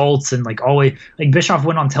out results, and like always, like, Bischoff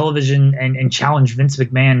went on television and challenged Vince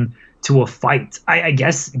McMahon to a fight. I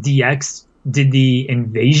guess DX did the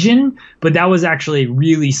invasion, but that was actually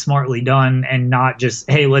really smartly done, and not just,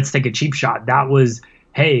 hey, let's take a cheap shot. That was,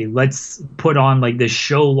 hey, let's put on like this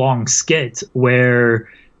show long skit where,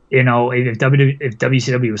 if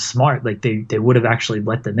WCW was smart, like they would have actually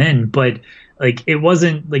let them in. But like, it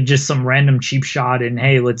wasn't like just some random cheap shot and,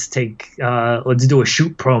 hey, let's do a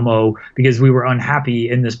shoot promo because we were unhappy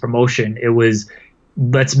in this promotion. It was,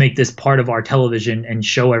 let's make this part of our television and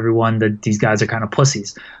show everyone that these guys are kind of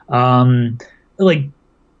pussies. Like,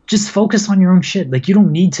 just focus on your own shit. Like, you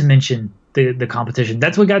don't need to mention the competition.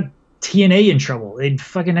 That's what got TNA in trouble. They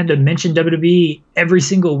fucking had to mention WWE every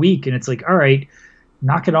single week, and it's like, all right,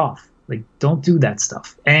 knock it off. Like, don't do that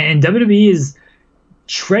stuff. And WWE is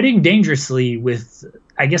treading dangerously with,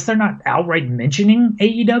 I guess they're not outright mentioning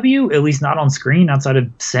AEW, at least not on screen, outside of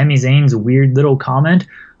Sami Zayn's weird little comment.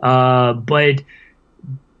 But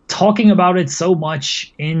talking about it so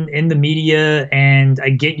much in the media, and I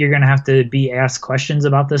get you're going to have to be asked questions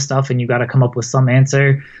about this stuff, and you got to come up with some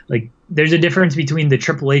answer. Like, there's a difference between the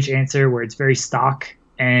Triple H answer, where it's very stock,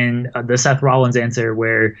 and the Seth Rollins answer,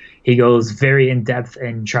 where he goes very in depth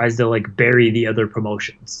and tries to like bury the other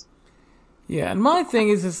promotions. Yeah, and my thing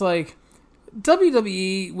is, it's like,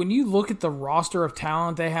 WWE, when you look at the roster of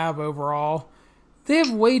talent they have overall, they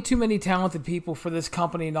have way too many talented people for this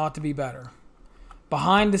company not to be better.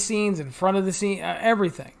 Behind the scenes, in front of the scene,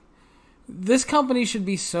 everything. This company should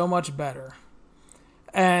be so much better.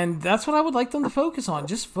 And that's what I would like them to focus on.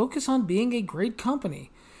 Just focus on being a great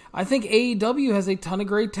company. I think AEW has a ton of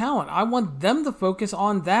great talent. I want them to focus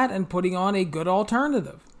on that and putting on a good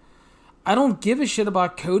alternative. I don't give a shit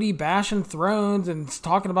about Cody bashing thrones and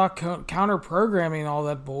talking about counter programming and all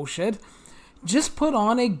that bullshit. Just put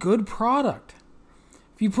on a good product.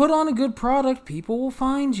 If you put on a good product, people will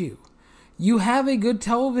find you. You have a good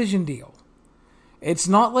television deal. It's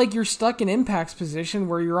not like you're stuck in Impact's position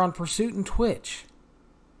where you're on Pursuit and Twitch.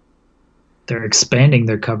 They're expanding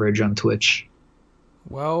their coverage on Twitch.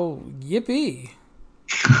 Well, yippee.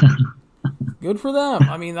 Good for them.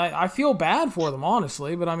 I mean, I feel bad for them,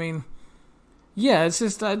 honestly, but I mean, yeah, it's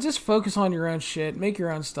just focus on your own shit. Make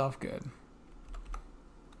your own stuff good.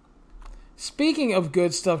 Speaking of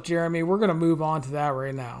good stuff, Jeremy, we're going to move on to that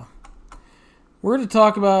right now. We're going to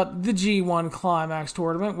talk about the G1 Climax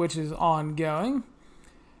Tournament, which is ongoing.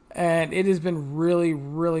 And it has been really,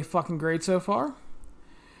 really fucking great so far.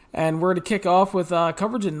 And we're going to kick off with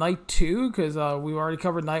coverage of Night 2, because we've already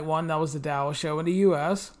covered Night 1. That was the Dallas show in the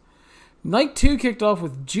U.S. Night 2 kicked off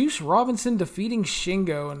with Juice Robinson defeating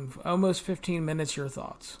Shingo in almost 15 minutes. Your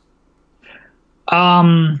thoughts?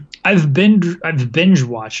 I've binge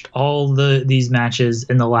watched all these matches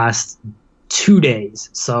in the last 2 days.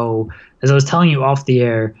 So as I was telling you off the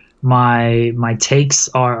air, my takes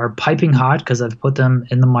are piping hot because I've put them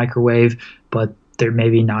in the microwave, but they're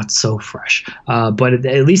maybe not so fresh. But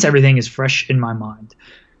at least everything is fresh in my mind.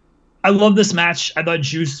 I love this match. I thought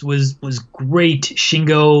Juice was great.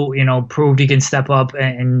 Shingo, proved he can step up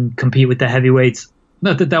and compete with the heavyweights.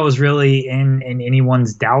 Not that was really in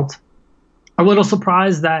anyone's doubt. A little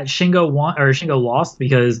surprised that Shingo lost,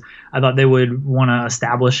 because I thought they would want to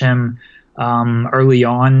establish him early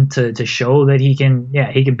on to show that he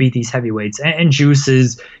can beat these heavyweights. And Juice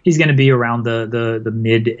he's going to be around the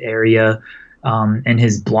mid area in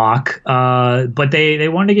his block. But they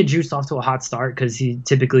wanted to get Juice off to a hot start, because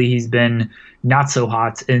he's been not so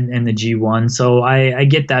hot in the G1. So I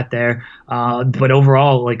get that there. But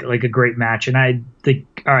overall, like a great match. And I think,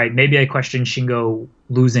 all right, maybe I question Shingo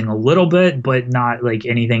losing a little bit, but not like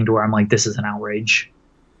anything to where I'm like, this is an outrage.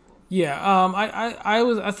 Yeah,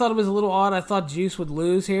 I thought it was a little odd. I thought Juice would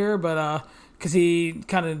lose here, but because he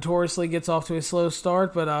kind of notoriously gets off to a slow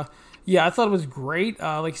start. But yeah, I thought it was great.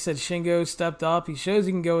 Like you said, Shingo stepped up. He shows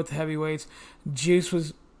he can go with the heavyweights. Juice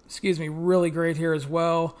was, really great here as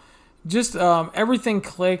well. Just everything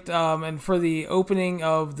clicked. And for the opening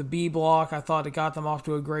of the B block, I thought it got them off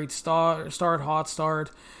to a great hot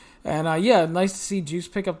start. And yeah, nice to see Juice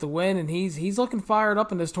pick up the win, and he's looking fired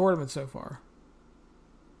up in this tournament so far.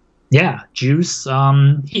 Yeah, Juice.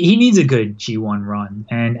 He needs a good G1 run,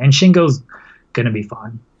 and Shingo's gonna be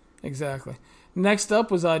fun. Exactly. Next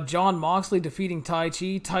up was Jon Moxley defeating Tai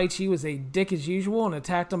Chi. Tai Chi was a dick as usual and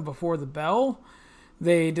attacked him before the bell.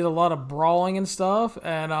 They did a lot of brawling and stuff,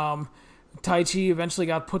 and Tai Chi eventually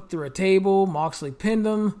got put through a table. Moxley pinned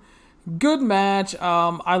him. Good match.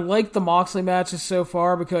 I like the Moxley matches so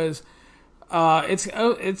far, because it's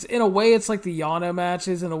in a way it's like the Yano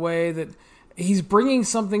matches, in a way that he's bringing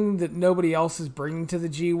something that nobody else is bringing to the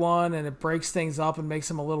G1, and it breaks things up and makes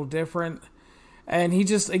him a little different. And he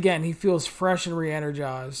just, again, he feels fresh and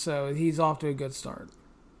re-energized, so he's off to a good start.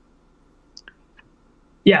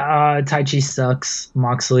 Yeah, Tai Chi sucks.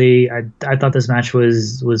 Moxley, I thought this match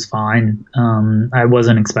was fine. I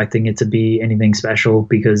wasn't expecting it to be anything special,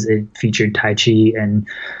 because it featured Tai Chi, and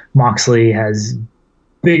Moxley has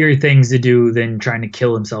bigger things to do than trying to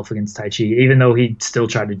kill himself against Tai Chi, even though he still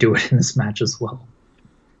tried to do it in this match as well.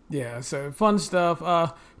 Yeah, so fun stuff.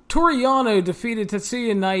 Toru Yano defeated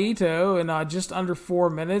Tetsuya Naito in just under 4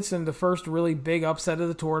 minutes in the first really big upset of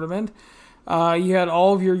the tournament. You had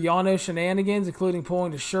all of your Yano shenanigans, including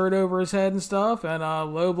pulling the shirt over his head and stuff, and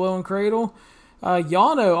low blow and cradle.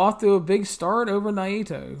 Yano off to a big start over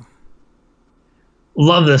Naito.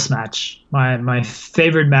 Love this match. My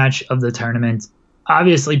favorite match of the tournament.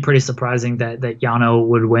 Obviously pretty surprising that Yano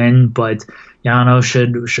would win, but Yano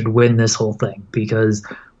should win this whole thing, because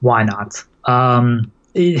why not?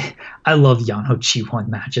 I love Yano G1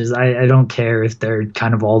 matches. I don't care if they're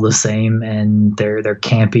kind of all the same and they're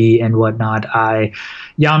campy and whatnot.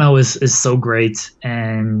 Yano is so great,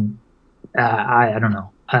 and I don't know.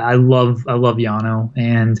 I love Yano,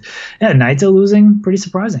 and yeah, Naito losing, pretty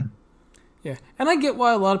surprising. Yeah, and I get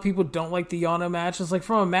why a lot of people don't like the Yano matches. Like,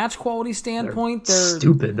 from a match quality standpoint, they're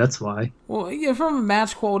stupid. That's why. Well, yeah, from a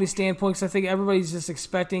match quality standpoint, because I think everybody's just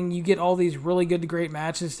expecting you get all these really good to great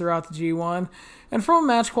matches throughout the G1. And from a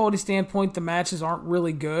match quality standpoint, the matches aren't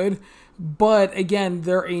really good. But, again,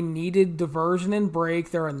 they're a needed diversion and break.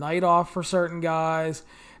 They're a night off for certain guys.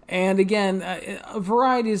 And, again, a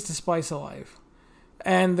variety is the spice of life.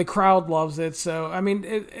 and the crowd loves it. So, I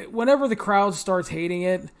mean, whenever the crowd starts hating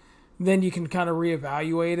it, then you can kind of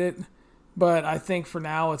reevaluate it. But I think for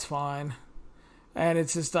now it's fine. And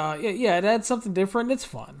it's just, it adds something different. It's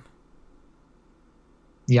fun.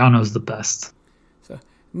 Yano's the best. So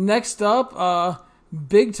next up,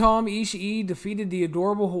 Big Tom Ishii defeated the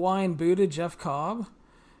adorable Hawaiian Buddha Jeff Cobb.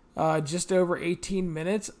 Just over 18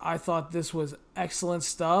 minutes. I thought this was excellent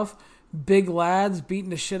stuff. Big lads beating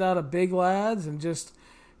the shit out of big lads, and just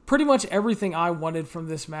pretty much everything I wanted from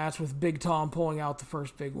this match, with Big Tom pulling out the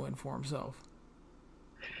first big win for himself.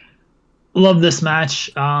 Love this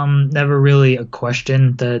match. Never really a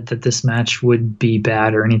question that this match would be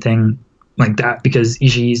bad or anything like that, because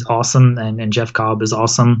Ishii's awesome and Jeff Cobb is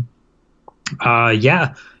awesome.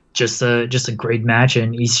 Just a great match,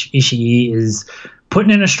 and Ishii is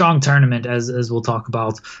putting in a strong tournament, as we'll talk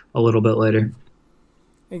about a little bit later.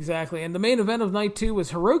 Exactly. And the main event of night 2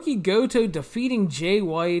 was Hiroki Goto defeating Jay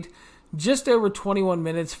White, just over 21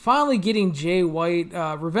 minutes, finally getting Jay White,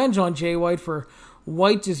 revenge on Jay White for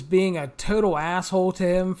White just being a total asshole to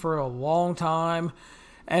him for a long time.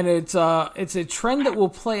 And it's a trend that will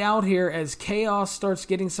play out here as Chaos starts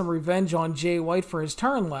getting some revenge on Jay White for his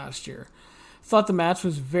turn last year. Thought the match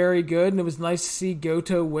was very good, and it was nice to see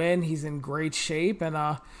Goto win. He's in great shape,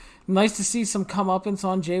 and nice to see some comeuppance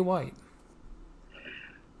on Jay White.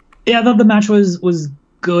 Yeah, I thought the match was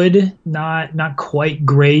good, not quite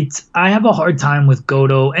great. I have a hard time with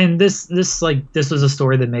Goto, and this was a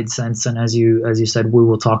story that made sense. And as you said, we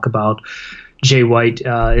will talk about Jay White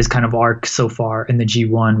is kind of arc so far in the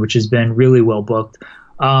G1, which has been really well booked.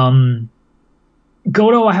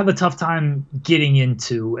 Goto, I have a tough time getting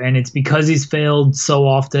into, and it's because he's failed so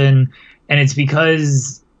often, and it's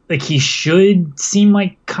because like he should seem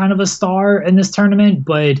like kind of a star in this tournament,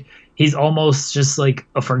 but he's almost just like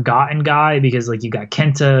a forgotten guy, because like you got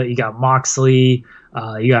Kenta, you got Moxley,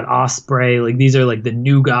 you got Ospreay. Like these are like the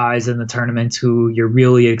new guys in the tournament who you're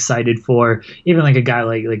really excited for. Even like a guy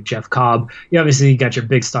like Jeff Cobb. You obviously got your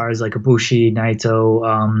big stars like Ibushi,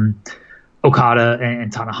 Naito, Okada,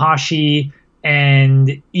 and Tanahashi.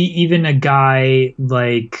 And even a guy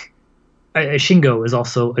like Shingo is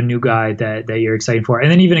also a new guy that you're excited for.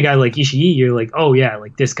 And then even a guy like Ishii, you're like, oh yeah,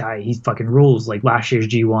 like this guy, he fucking rules. Like last year's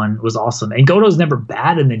G1 was awesome. And Goto's never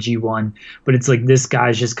bad in the G1, but it's like this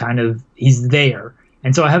guy's just kind of, he's there.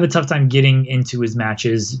 And so I have a tough time getting into his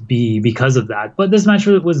matches because of that. But this match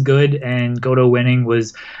was good, and Goto winning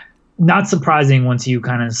was not surprising once you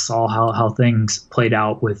kind of saw how things played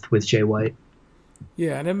out with Jay White.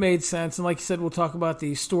 Yeah, and it made sense. And like you said, we'll talk about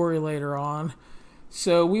the story later on.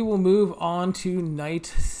 So we will move on to night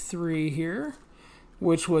 3 here,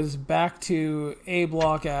 which was back to A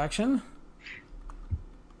block action.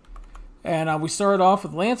 And we started off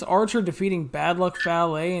with Lance Archer defeating Bad Luck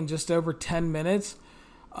Fale in just over 10 minutes.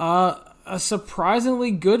 A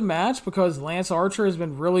surprisingly good match, because Lance Archer has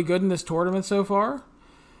been really good in this tournament so far.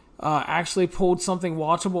 Actually pulled something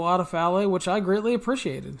watchable out of Fale, which I greatly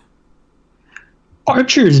appreciated.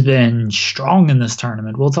 Archer's been strong in this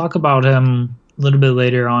tournament. We'll talk about him a little bit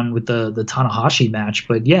later on with the Tanahashi match,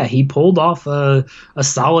 but yeah, he pulled off a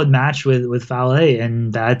solid match with Fale,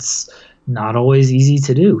 and that's not always easy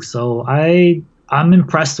to do. So I'm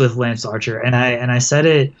impressed with Lance Archer, and I said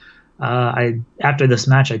it after this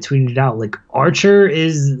match. I tweeted it out, like, Archer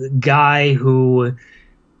is the guy who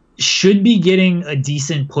should be getting a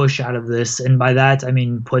decent push out of this, and by that I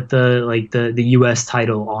mean put the US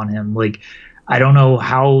title on him. Like, I don't know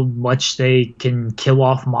how much they can kill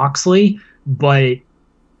off Moxley, but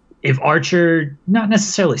if Archer not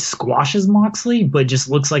necessarily squashes Moxley, but just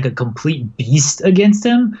looks like a complete beast against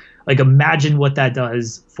him, like, imagine what that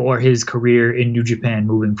does for his career in New Japan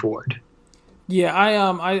moving forward. Yeah,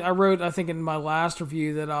 I wrote, I think in my last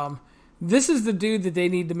review, that this is the dude that they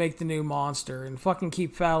need to make the new monster and fucking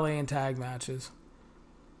keep Fale in tag matches.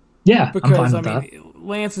 Yeah, because I'm fine with that.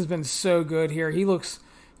 Lance has been so good here.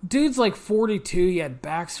 Dude's like 42. He had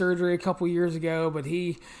back surgery a couple years ago, but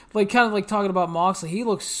he, like, kind of like talking about Moxley, he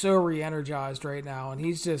looks so re-energized right now, and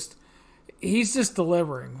he's just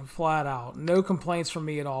delivering flat out. No complaints from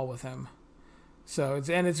me at all with him. So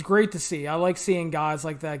it's great to see. I like seeing guys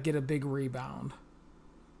like that get a big rebound.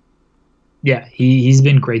 Yeah, he's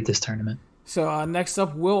been great this tournament. So next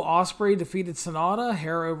up, Will Ospreay defeated Sonata,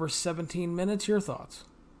 hair over 17 minutes. Your thoughts?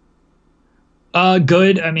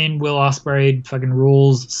 Good. I mean, Will Ospreay fucking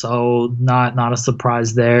rules, so not a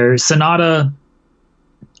surprise there. Sonata,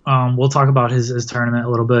 we'll talk about his tournament a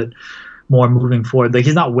little bit more moving forward. Like,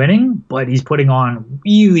 he's not winning, but he's putting on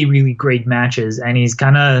really, really great matches, and he's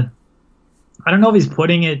kind of I don't know if he's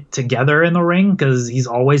putting it together in the ring because he's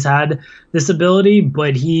always had this ability,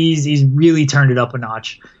 but he's really turned it up a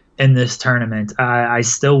notch in this tournament. I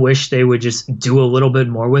still wish they would just do a little bit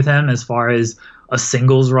more with him as far as a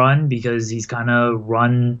singles run, because he's kind of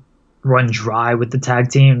run dry with the tag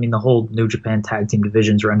team. I mean, the whole New Japan tag team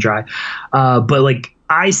division's run dry. But like,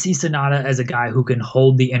 I see Sonata as a guy who can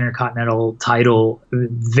hold the Intercontinental title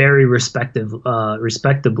very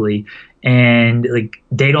respectably, and like,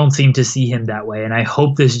 they don't seem to see him that way. And I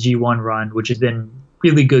hope this G1 run, which has been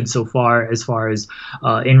really good so far as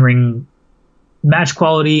in-ring match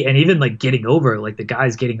quality and even like getting over, like the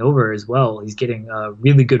guy's getting over as well. He's getting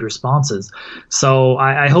really good responses. So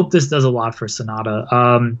I hope this does a lot for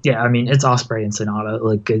Sonata. Yeah, I mean, it's Ospreay and Sonata.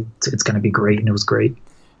 Like, it's going to be great, and it was great.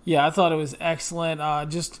 Yeah, I thought it was excellent.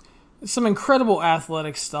 Just some incredible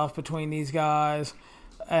athletic stuff between these guys.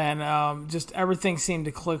 And just everything seemed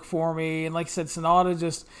to click for me. And like I said, Sonata,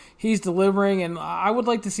 he's delivering. And I would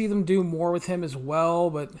like to see them do more with him as well.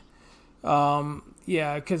 But,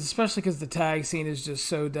 yeah, especially because the tag scene is just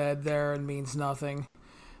so dead there and means nothing.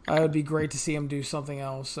 It would be great to see him do something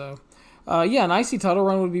else. So, yeah, an IC title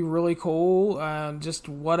run would be really cool. Just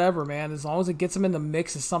whatever, man. As long as it gets them in the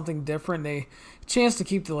mix of something different, a chance to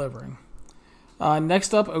keep delivering.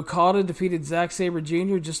 Next up, Okada defeated Zack Sabre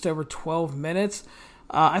Jr. just over 12 minutes.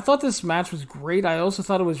 I thought this match was great. I also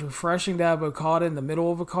thought it was refreshing to have Okada in the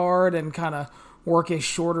middle of a card and kind of work a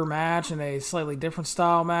shorter match and a slightly different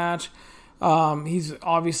style match. He's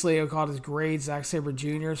obviously, Okada's great. Zack Sabre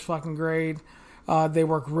Jr. is fucking great. They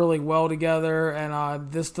work really well together,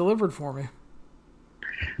 and this delivered for me.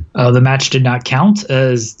 The match did not count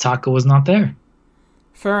as Taka was not there.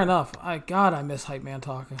 Fair enough. I miss Hype Man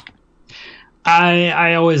Taka.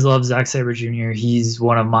 I always love Zack Sabre Jr. He's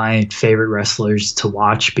one of my favorite wrestlers to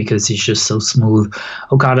watch because he's just so smooth.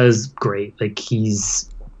 Okada is great. Like, he's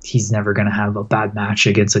never going to have a bad match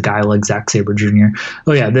against a guy like Zack Sabre Jr.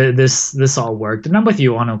 Oh yeah, this all worked. And I'm with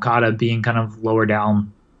you on Okada being kind of lower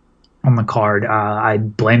down on the card. I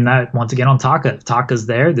blame that once again on Taka. If Taka's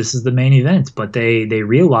there, this is the main event. But they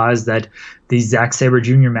realize that these Zack Sabre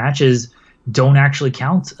Jr. matches don't actually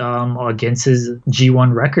count against his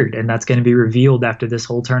G1 record, and that's going to be revealed after this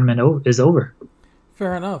whole tournament is over.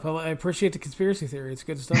 Fair enough. I appreciate the conspiracy theory. It's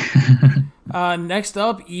good stuff. Next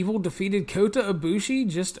up, Evil defeated Kota Ibushi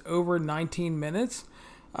just over 19 minutes.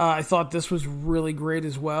 I thought this was really great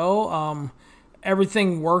as well.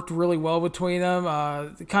 Everything worked really well between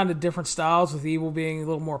them. Kind of different styles, with Evil being a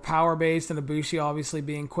little more power-based and Ibushi obviously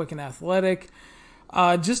being quick and athletic.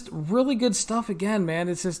 Just really good stuff again, man.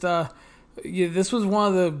 It's just... this was one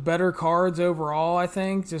of the better cards overall, I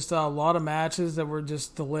think. Just a lot of matches that were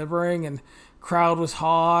just delivering, and crowd was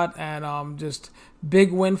hot, and just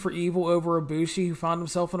big win for Evil over Ibushi, who found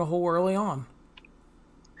himself in a hole early on.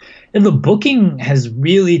 And the booking has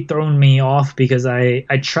really thrown me off because I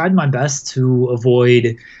tried my best to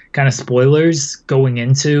avoid kind of spoilers going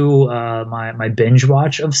into my binge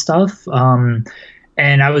watch of stuff.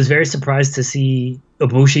 And I was very surprised to see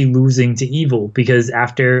Ibushi losing to Evil, because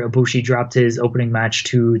after Ibushi dropped his opening match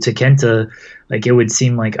to Kenta, like, it would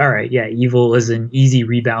seem like, all right, yeah, Evil is an easy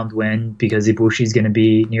rebound win because Ibushi's going to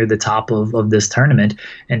be near the top of this tournament.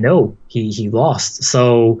 And no, he lost.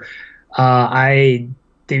 So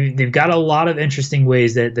they've got a lot of interesting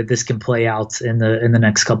ways that this can play out in the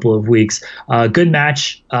next couple of weeks. Good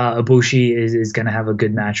match. Ibushi is going to have a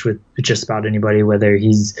good match with just about anybody, whether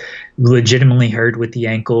he's legitimately hurt with the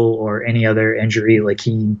ankle or any other injury. Like,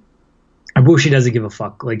 Ibushi doesn't give a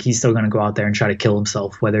fuck. Like, he's still going to go out there and try to kill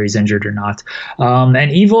himself, whether he's injured or not.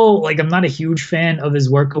 And Evil, like, I'm not a huge fan of his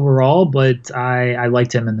work overall, but I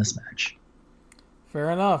liked him in this match. Fair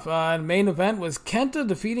enough. Main event was Kenta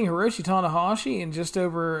defeating Hiroshi Tanahashi in just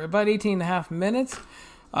over about 18 and a half minutes.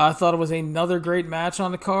 I thought it was another great match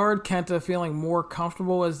on the card. Kenta feeling more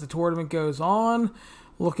comfortable as the tournament goes on,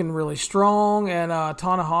 looking really strong, and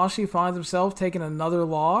Tanahashi finds himself taking another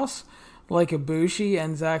loss like Ibushi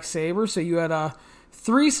and Zack Sabre. So you had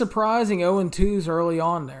 3 surprising 0-2s early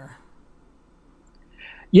on there.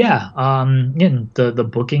 Yeah, the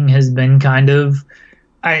booking has been kind of...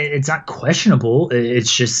 it's not questionable.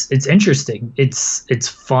 It's just, it's interesting. It's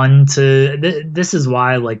fun to. This is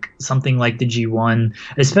why, like, something like the G1,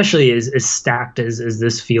 especially as stacked as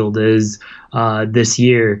this field is this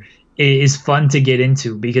year, is fun to get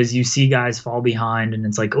into, because you see guys fall behind, and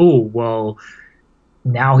it's like, oh well,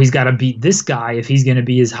 now he's got to beat this guy if he's going to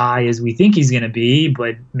be as high as we think he's going to be,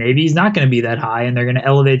 but maybe he's not going to be that high, and they're going to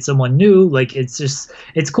elevate someone new. Like,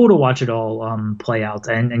 it's cool to watch it all play out.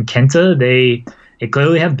 And Kenta, they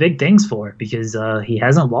clearly have big things for it, because he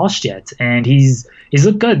hasn't lost yet, and he's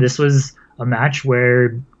looked good. This was a match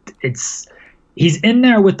where he's in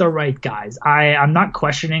there with the right guys. I'm not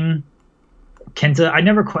questioning Kenta. I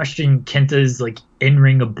never questioned Kenta's like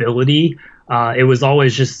in-ring ability. It was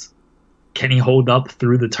always just, can he hold up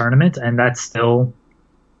through the tournament? And that's still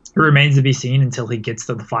remains to be seen until he gets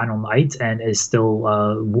to the final night and is still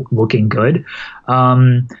looking good.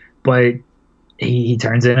 But he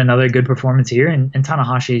turns in another good performance here, and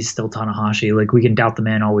Tanahashi is still Tanahashi. Like, we can doubt the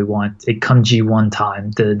man all we want. It come G1 time,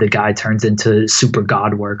 the guy turns into super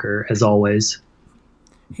god worker as always.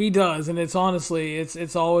 He does, and it's honestly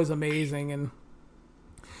it's always amazing and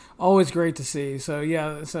always great to see. So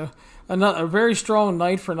yeah, so a very strong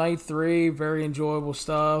night for night 3, very enjoyable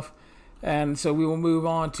stuff. And so we will move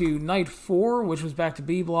on to night 4, which was back to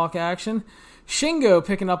B block action. Shingo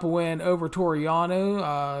picking up a win over Toru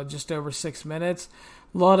Yano, just over 6 minutes.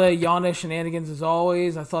 A lot of Yano shenanigans as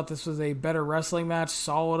always. I thought this was a better wrestling match,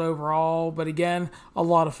 solid overall, but again, a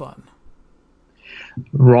lot of fun.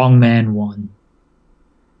 Wrong man won.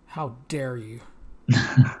 How dare you?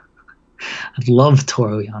 I love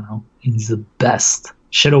Toru Yano. He's the best.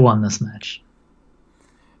 Should have won this match.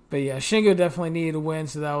 But yeah, Shingo definitely needed a win,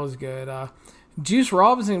 so that was good. Juice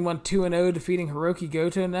Robinson went 2-0, defeating Hiroki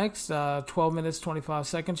Goto next. 12 minutes, 25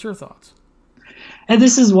 seconds. Your thoughts? And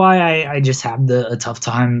this is why I just have a tough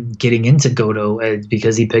time getting into Goto,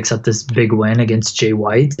 because he picks up this big win against Jay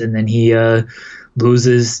White, and then he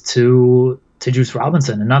loses to Juice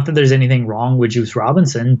Robinson. And not that there's anything wrong with Juice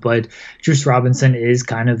Robinson, but Juice Robinson is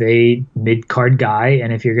kind of a mid-card guy,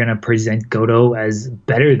 and if you're going to present Goto as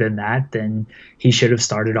better than that, then he should have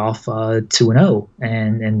started off 2-0,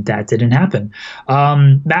 and that didn't happen.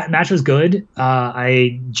 That match was good.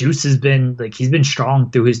 Juice has been he's been strong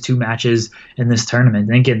through his 2 matches in this tournament.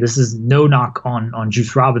 And again, this is no knock on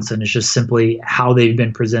Juice Robinson. It's just simply how they've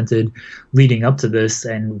been presented leading up to this,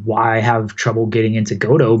 and why I have trouble getting into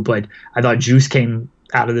Goto. But I thought Juice came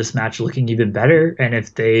out of this match looking even better, and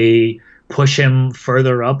if they push him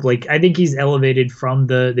further up, I think he's elevated from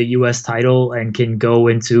the US title and can go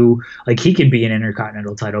into, he could be an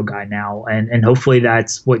Intercontinental title guy now, and hopefully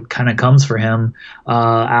that's what kind of comes for him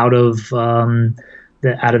out of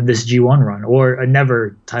this G1 run, or a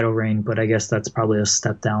never title reign, but I guess that's probably a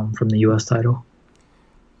step down from the US title.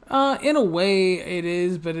 In a way it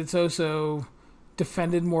is, but it's also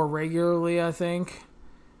defended more regularly, I think.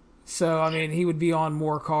 So, I mean, he would be on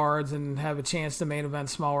more cards and have a chance to main event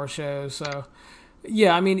smaller shows. So,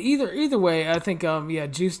 yeah, I mean, either way, I think,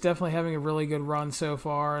 Juice definitely having a really good run so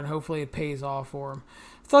far, and hopefully it pays off for him.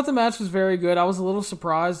 I thought the match was very good. I was a little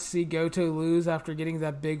surprised to see Goto lose after getting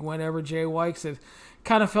that big win over Jay White, 'cause it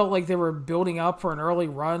kind of felt like they were building up for an early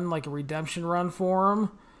run, like a redemption run for him.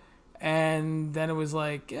 And then it was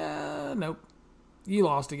nope, you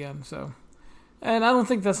lost again. So, and I don't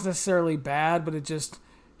think that's necessarily bad, but it just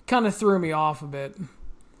kind of threw me off a bit.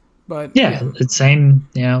 But yeah, it's same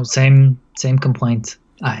complaint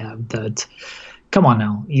I have. That, come on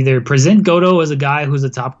now, either present Goto as a guy who's a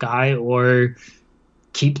top guy, or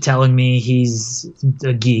keep telling me he's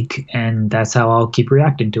a geek, and that's how I'll keep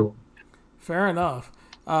reacting to him. Fair enough.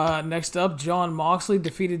 Next up, Jon Moxley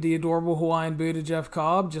defeated the adorable Hawaiian Buddha Jeff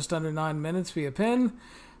Cobb just under 9 minutes via pin.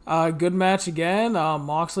 Good match again.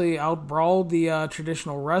 Moxley outbrawled the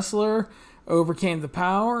traditional wrestler, overcame the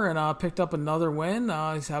power, and picked up another win.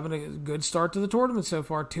 He's having a good start to the tournament so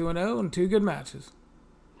far, 2-0 and 2 good matches.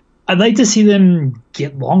 I'd like to see them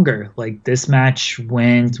get longer. This match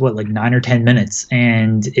went 9 or 10 minutes,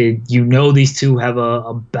 and these two have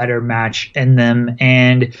a better match in them.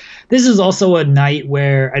 And this is also a night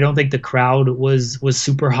where I don't think the crowd was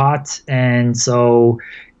super hot, and so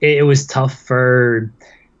it was tough for,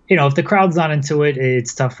 if the crowd's not into it,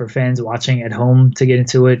 it's tough for fans watching at home to get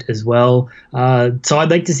into it as well. So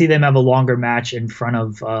I'd like to see them have a longer match in front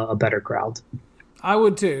of a better crowd. I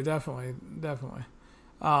would too, definitely.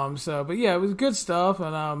 But yeah, it was good stuff.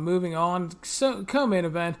 And moving on, co-main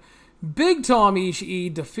event, Big Tom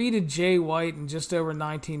Ishii defeated Jay White in just over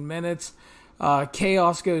 19 minutes.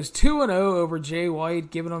 Chaos goes 2-0 over Jay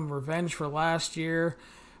White, giving him revenge for last year.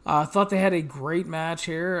 I thought they had a great match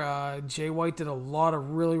here. Jay White did a lot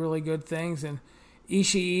of really, really good things, and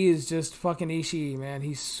Ishii is just fucking Ishii, man.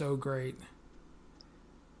 He's so great.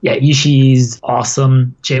 Yeah, Ishii's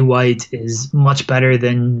awesome. Jay White is much better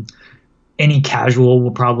than any casual will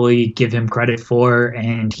probably give him credit for,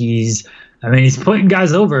 and he's putting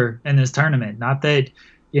guys over in this tournament. Not that,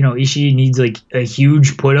 Ishii needs a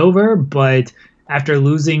huge put over, but after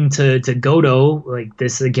losing to Goto,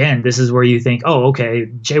 this is where you think, oh, okay,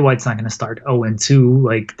 Jay White's not going to start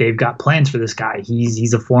 0-2. They've got plans for this guy.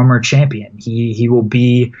 He's a former champion. He will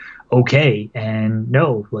be okay. And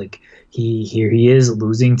no, here he is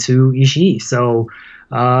losing to Ishii. So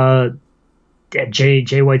yeah,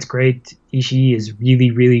 Jay White's great. Ishii is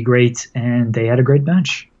really, really great, and they had a great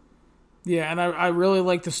match. Yeah, and I really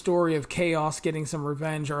like the story of Chaos getting some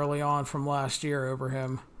revenge early on from last year over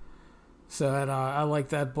him. So and, I like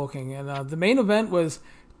that booking. And the main event was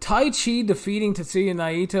Tai Chi defeating Tetsuya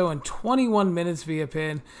Naito in 21 minutes via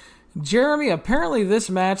pin. Jeremy, apparently this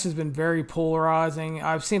match has been very polarizing.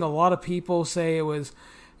 I've seen a lot of people say it was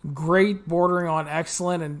great, bordering on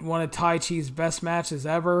excellent, and one of Tai Chi's best matches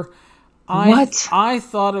ever. What? I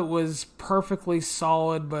thought it was perfectly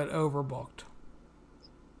solid but overbooked.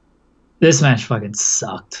 This match fucking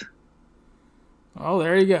sucked. Oh,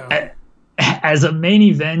 there you go. As a main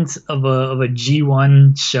event of a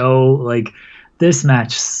G1 show, like, this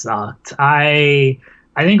match sucked. I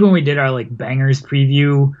think when we did our like bangers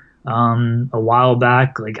preview a while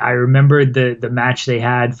back, like I remembered the match they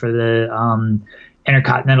had for the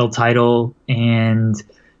Intercontinental title, and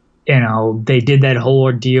you know, they did that whole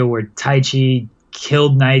ordeal where Taichi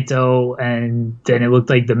killed Naito, and then it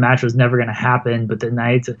looked like the match was never going to happen, but then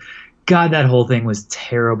Naito, God, that whole thing was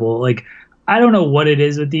terrible. Like, I don't know what it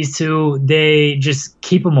is with these two. They just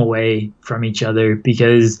keep them away from each other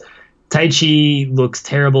because Taichi looks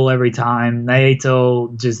terrible every time.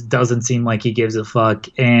 Naito just doesn't seem like he gives a fuck,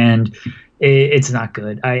 and it's not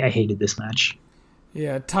good. I hated this match.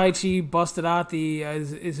 Yeah, Taichi busted out the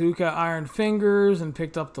Iizuka Iron Fingers and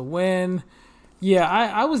picked up the win. Yeah,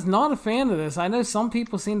 I was not a fan of this. I know some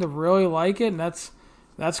people seem to really like it, and that's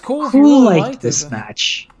cool. If you really liked this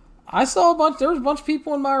match? I saw there was a bunch of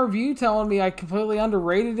people in my review telling me I completely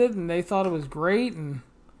underrated it, and they thought it was great. And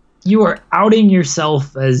you are outing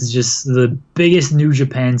yourself as just the biggest New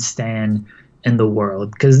Japan stan in the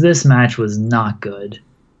world, because this match was not good.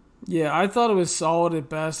 Yeah, I thought it was solid at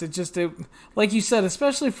best. It like you said,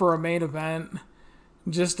 especially for a main event,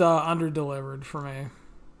 just under-delivered for me.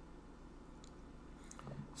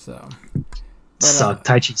 So. But,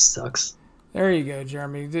 Taichi sucks. There you go,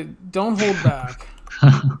 Jeremy. Don't hold back.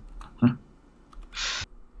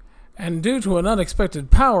 And due to an unexpected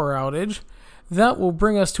power outage, that will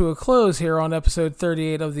bring us to a close here on episode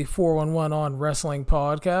 38 of the 411 on Wrestling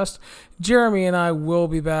podcast. Jeremy and I will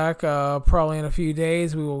be back probably in a few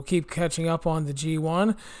days. We will keep catching up on the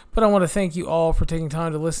G1, but I want to thank you all for taking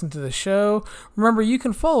time to listen to the show. Remember, you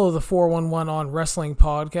can follow the 411 on Wrestling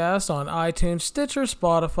podcast on iTunes, Stitcher,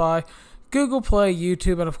 Spotify, Google Play,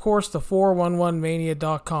 YouTube, and of course the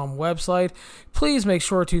 411mania.com website. Please make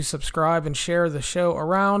sure to subscribe and share the show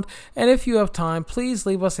around, and if you have time, please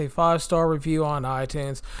leave us a 5-star review on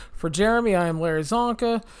iTunes. For Jeremy, I am Larry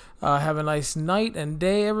Csonka. Have a nice night and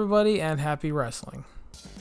day, everybody, and happy wrestling.